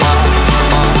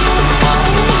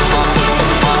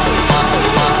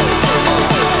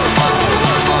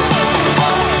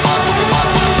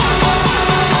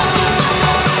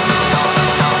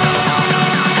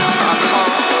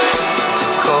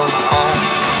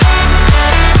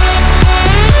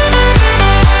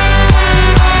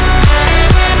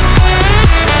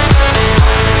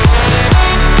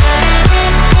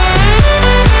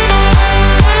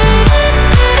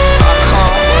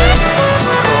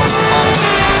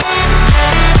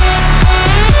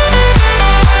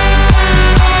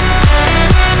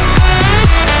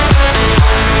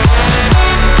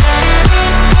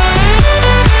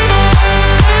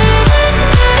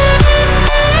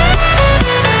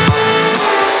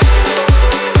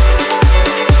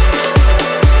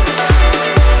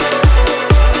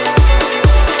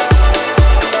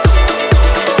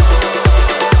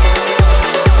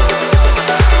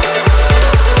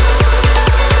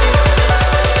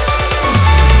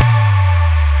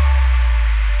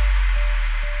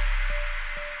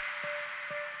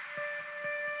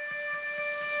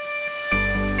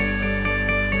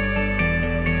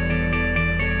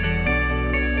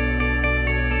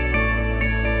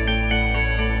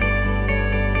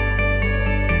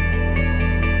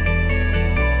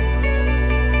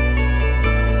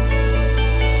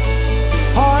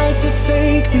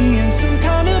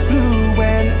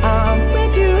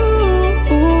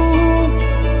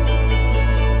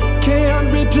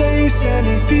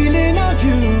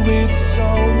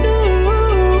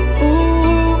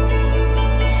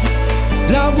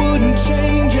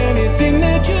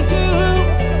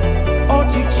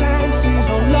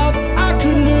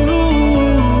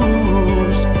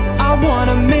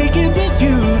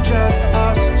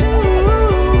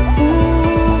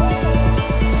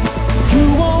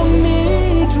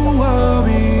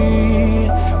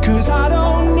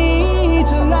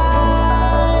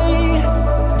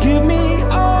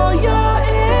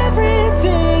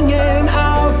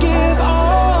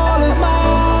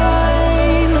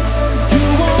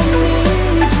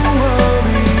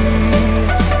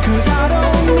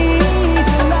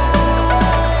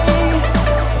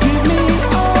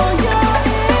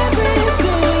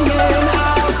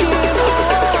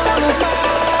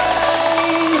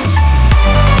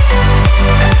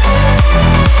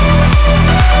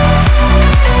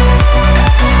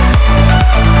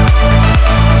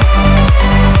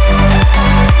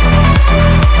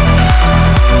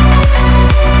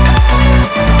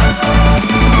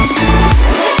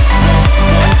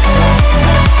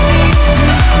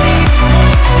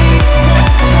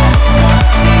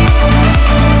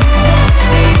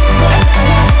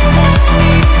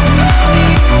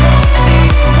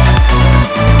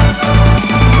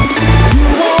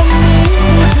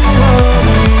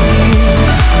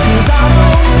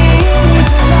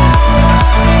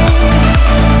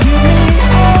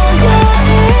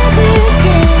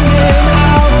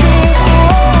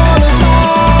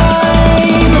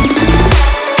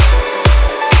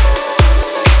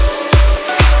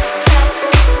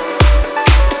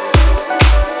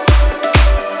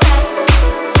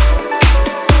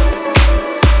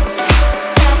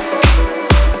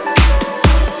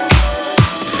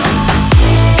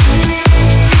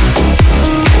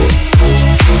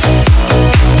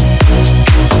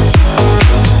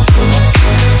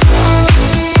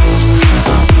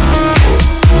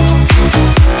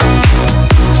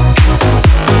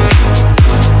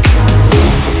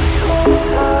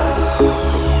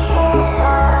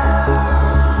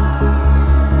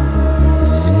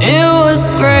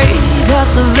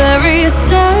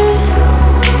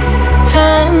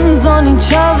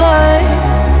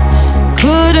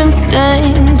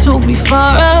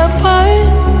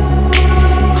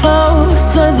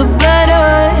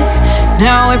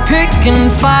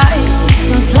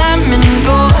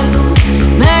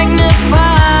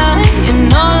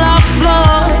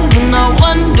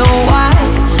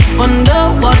 Wonder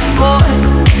what for,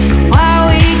 why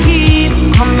we keep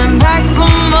coming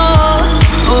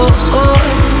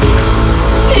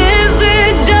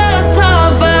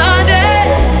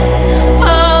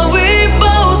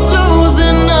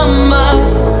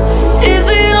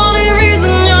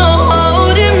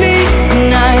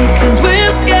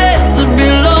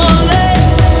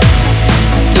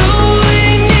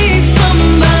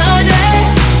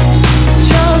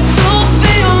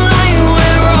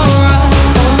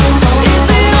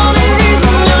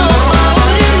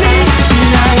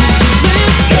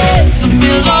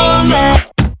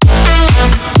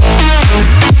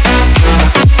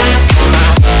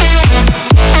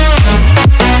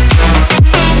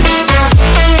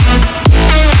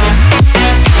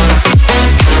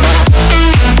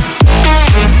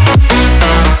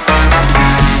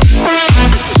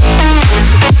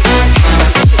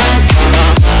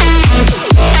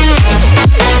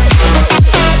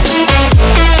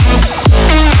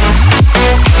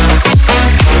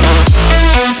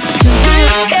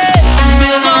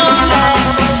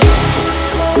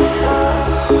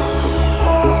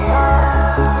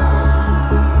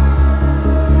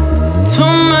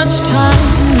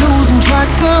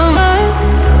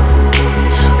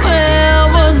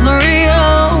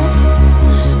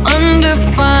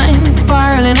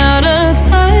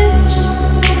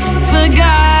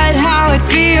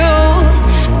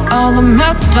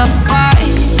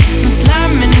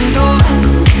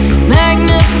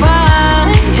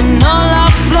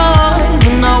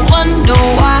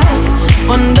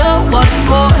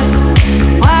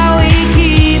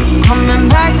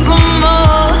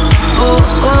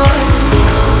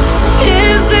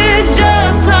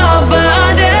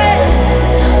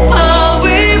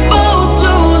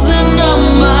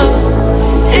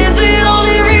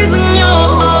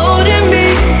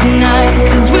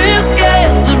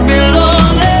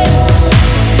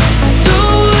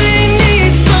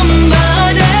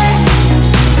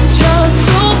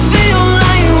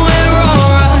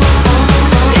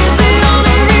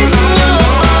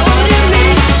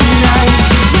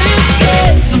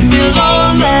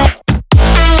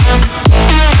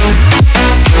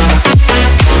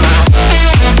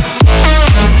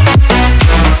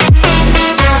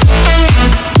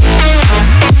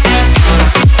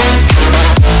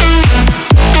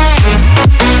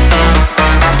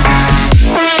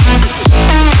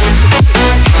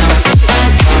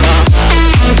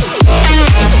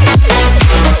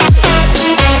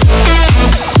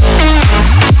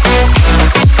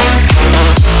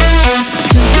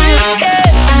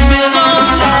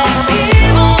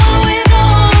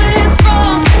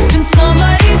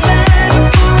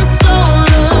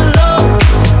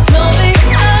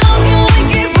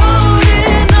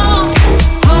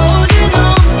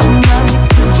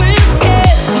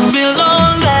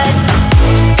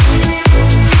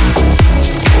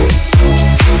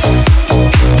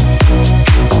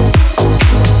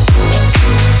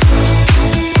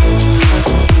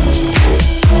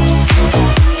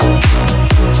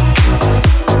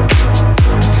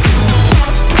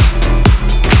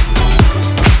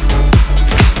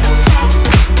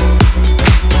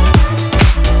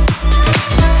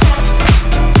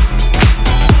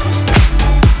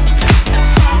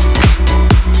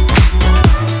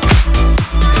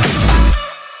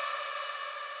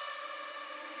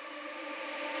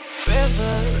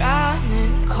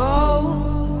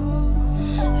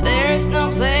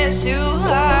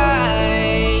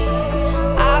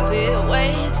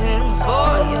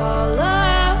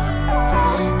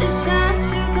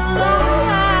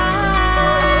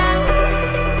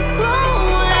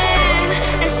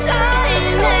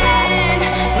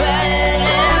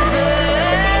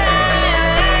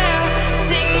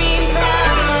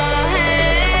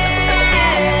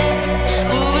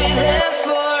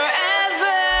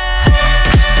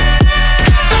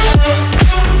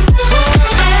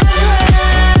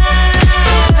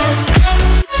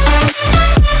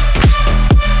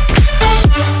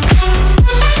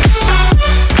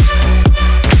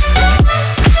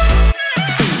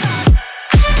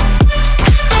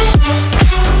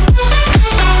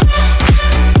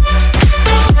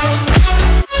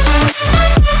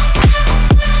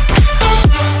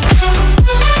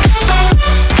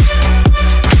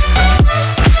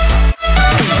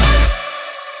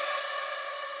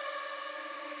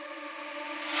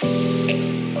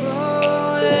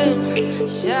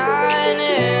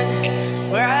shining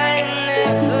bright and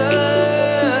ever.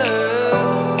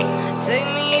 Take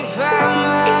me by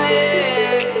my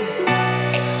hand,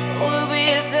 we'll be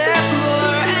there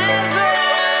forever.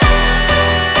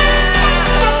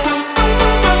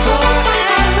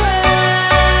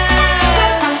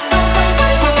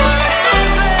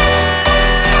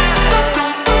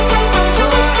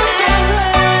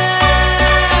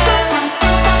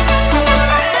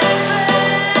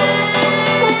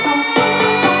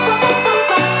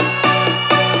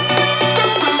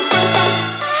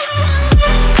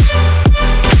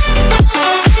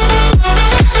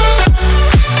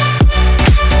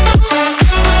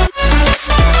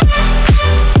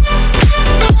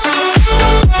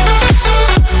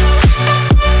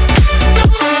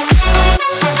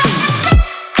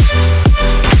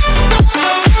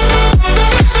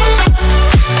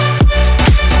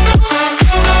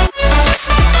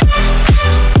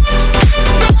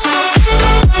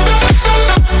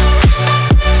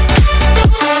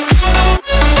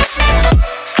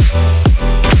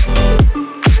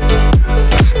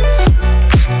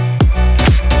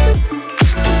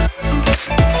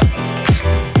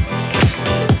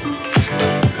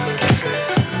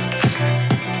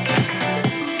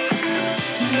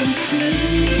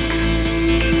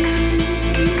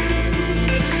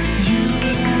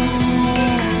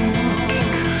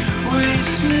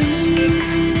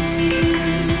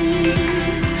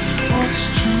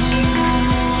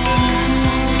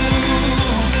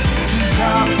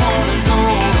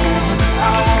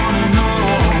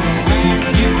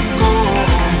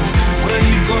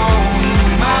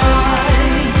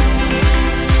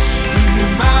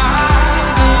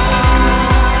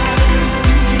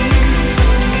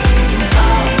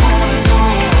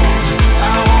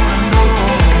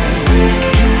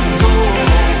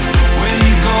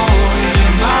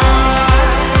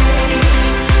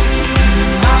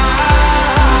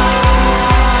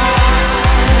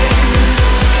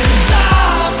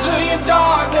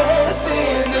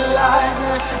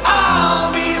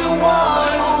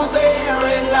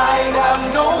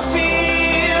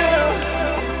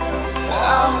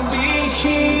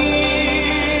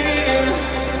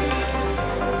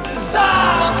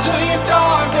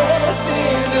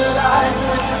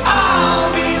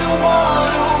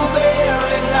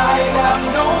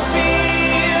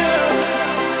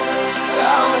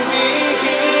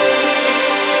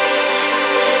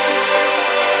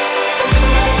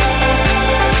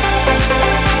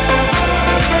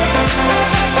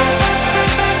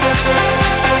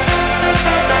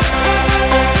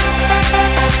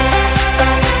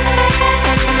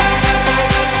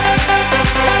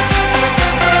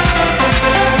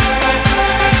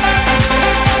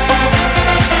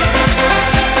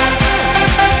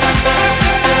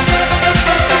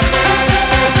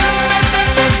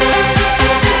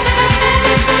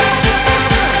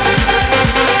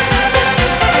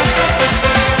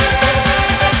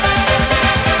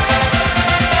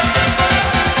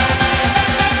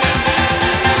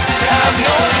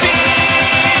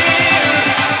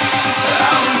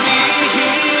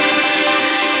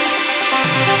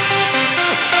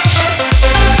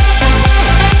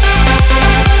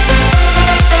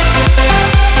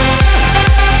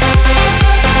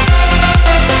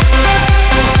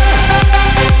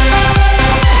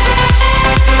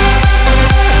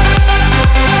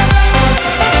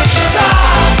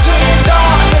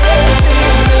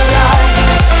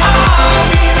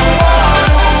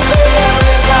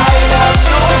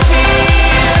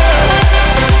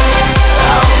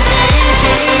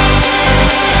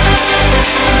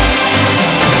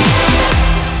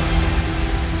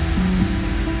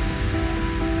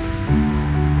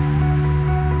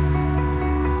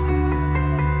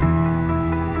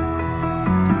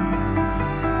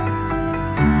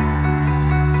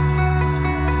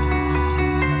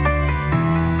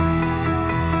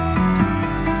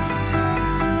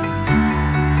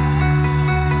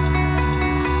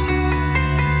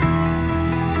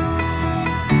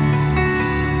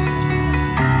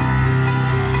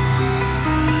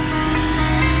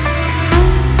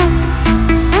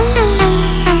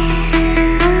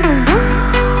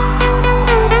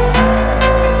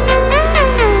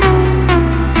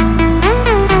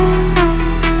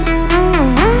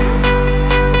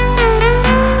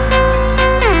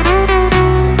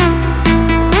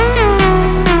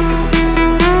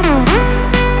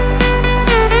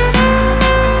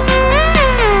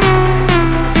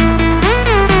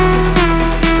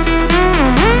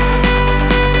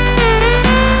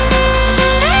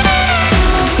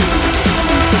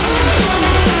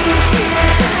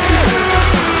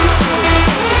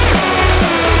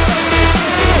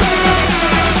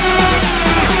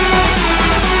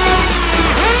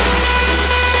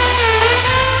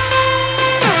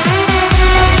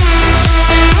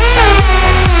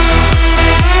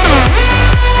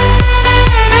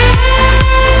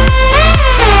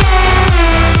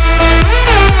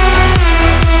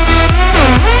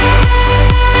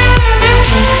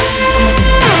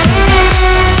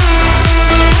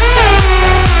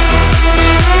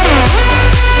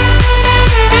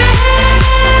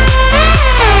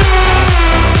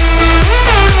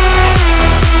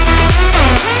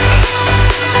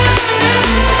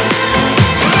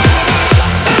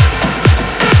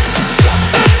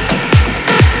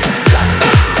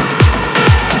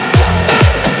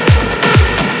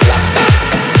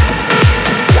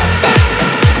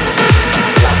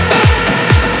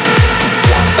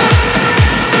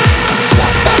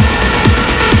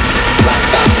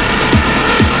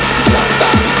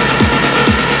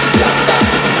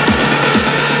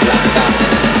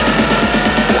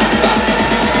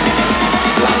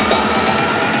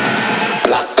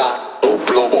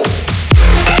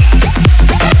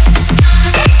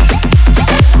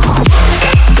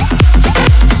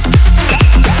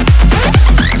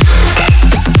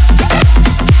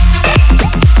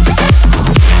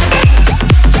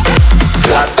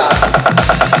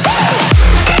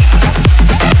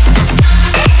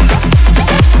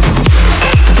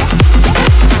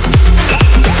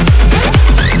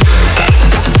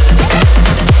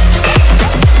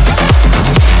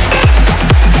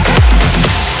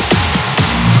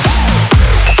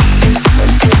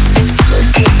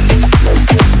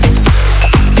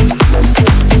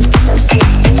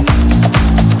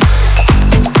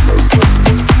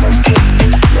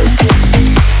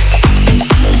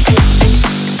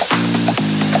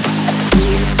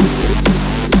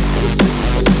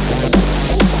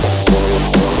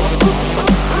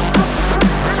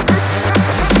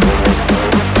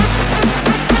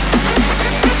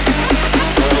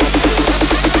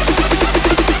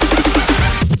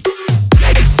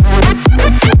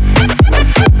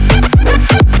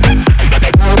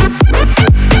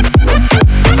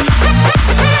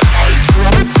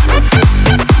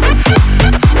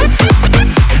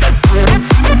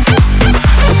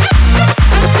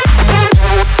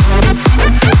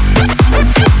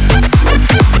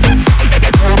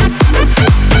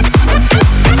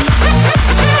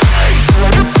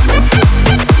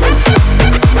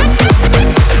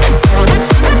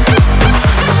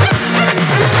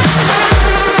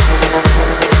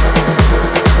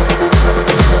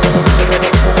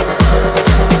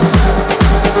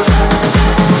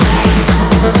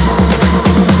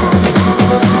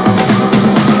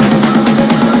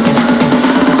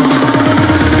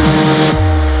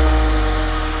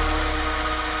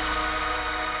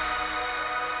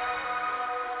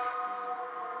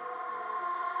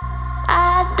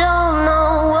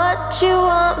 what you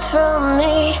want from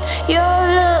me. You're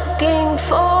looking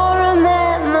for a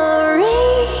memory.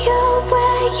 You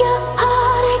wear your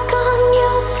heartache on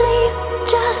your sleeve.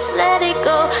 Just let it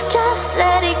go, just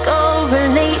let it go,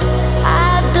 release.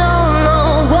 I don't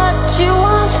know what you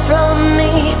want from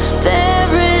me.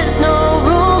 There is no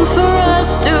room for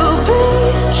us to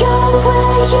breathe. You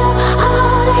wear your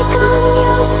heartache on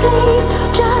your sleeve.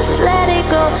 Just let it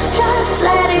go, just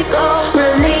let it go,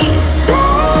 release.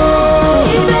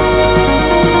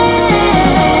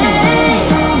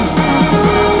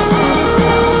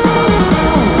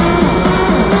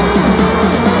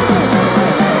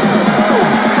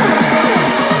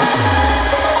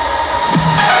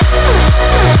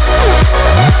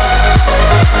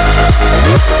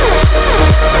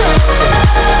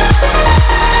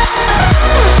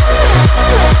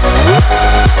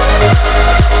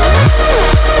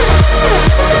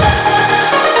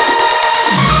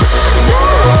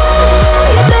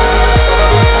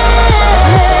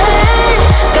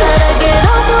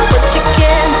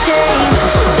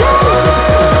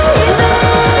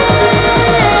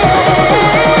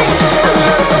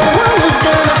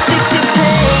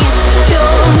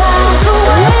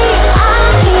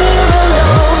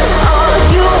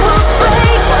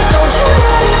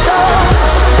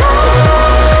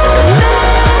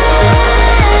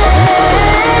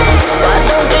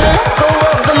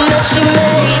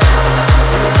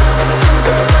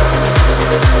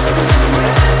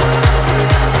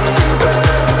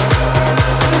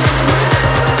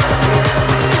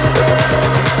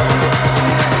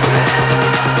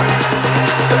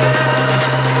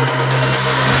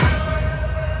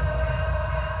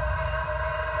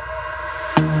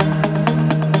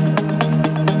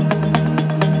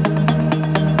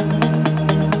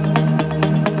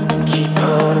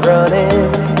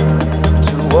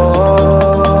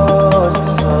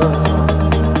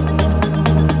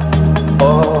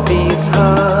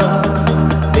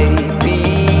 Baby,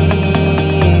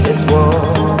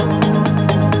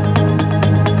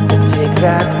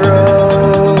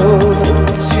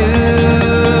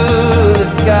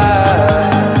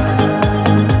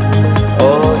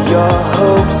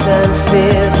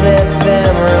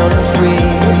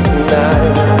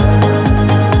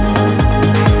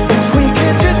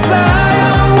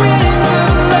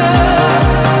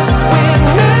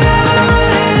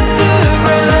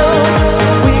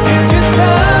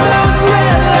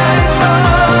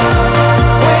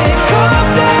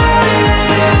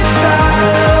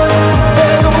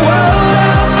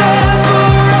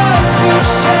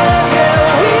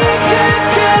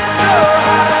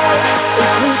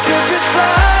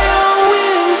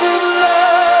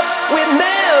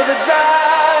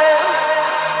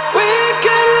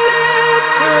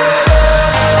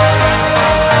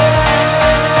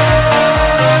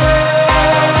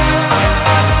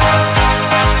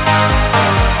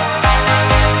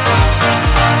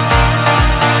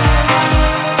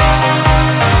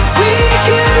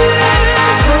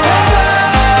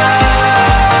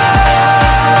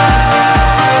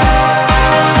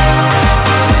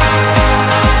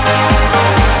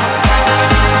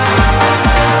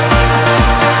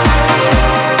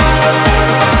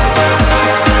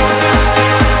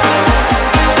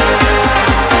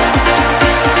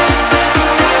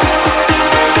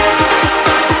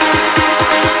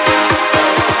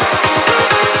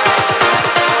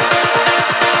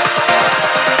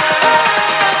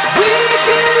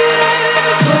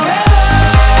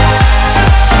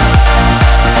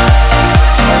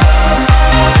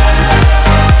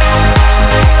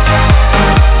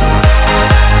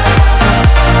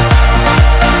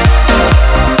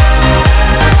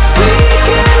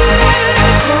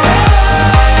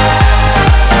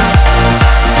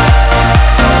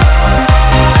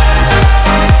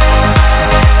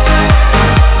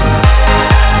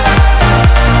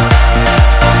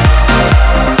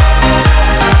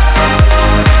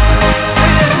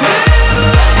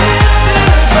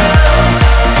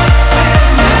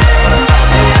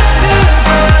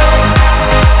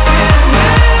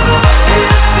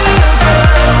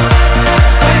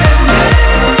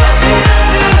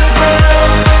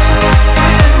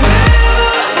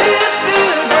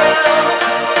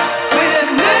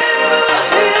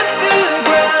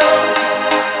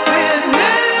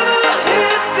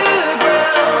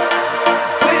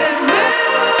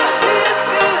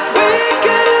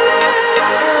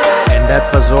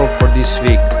 That was all for this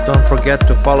week. Don't forget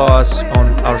to follow us on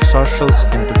our socials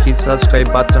and to hit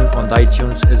subscribe button on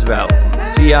iTunes as well.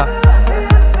 See ya!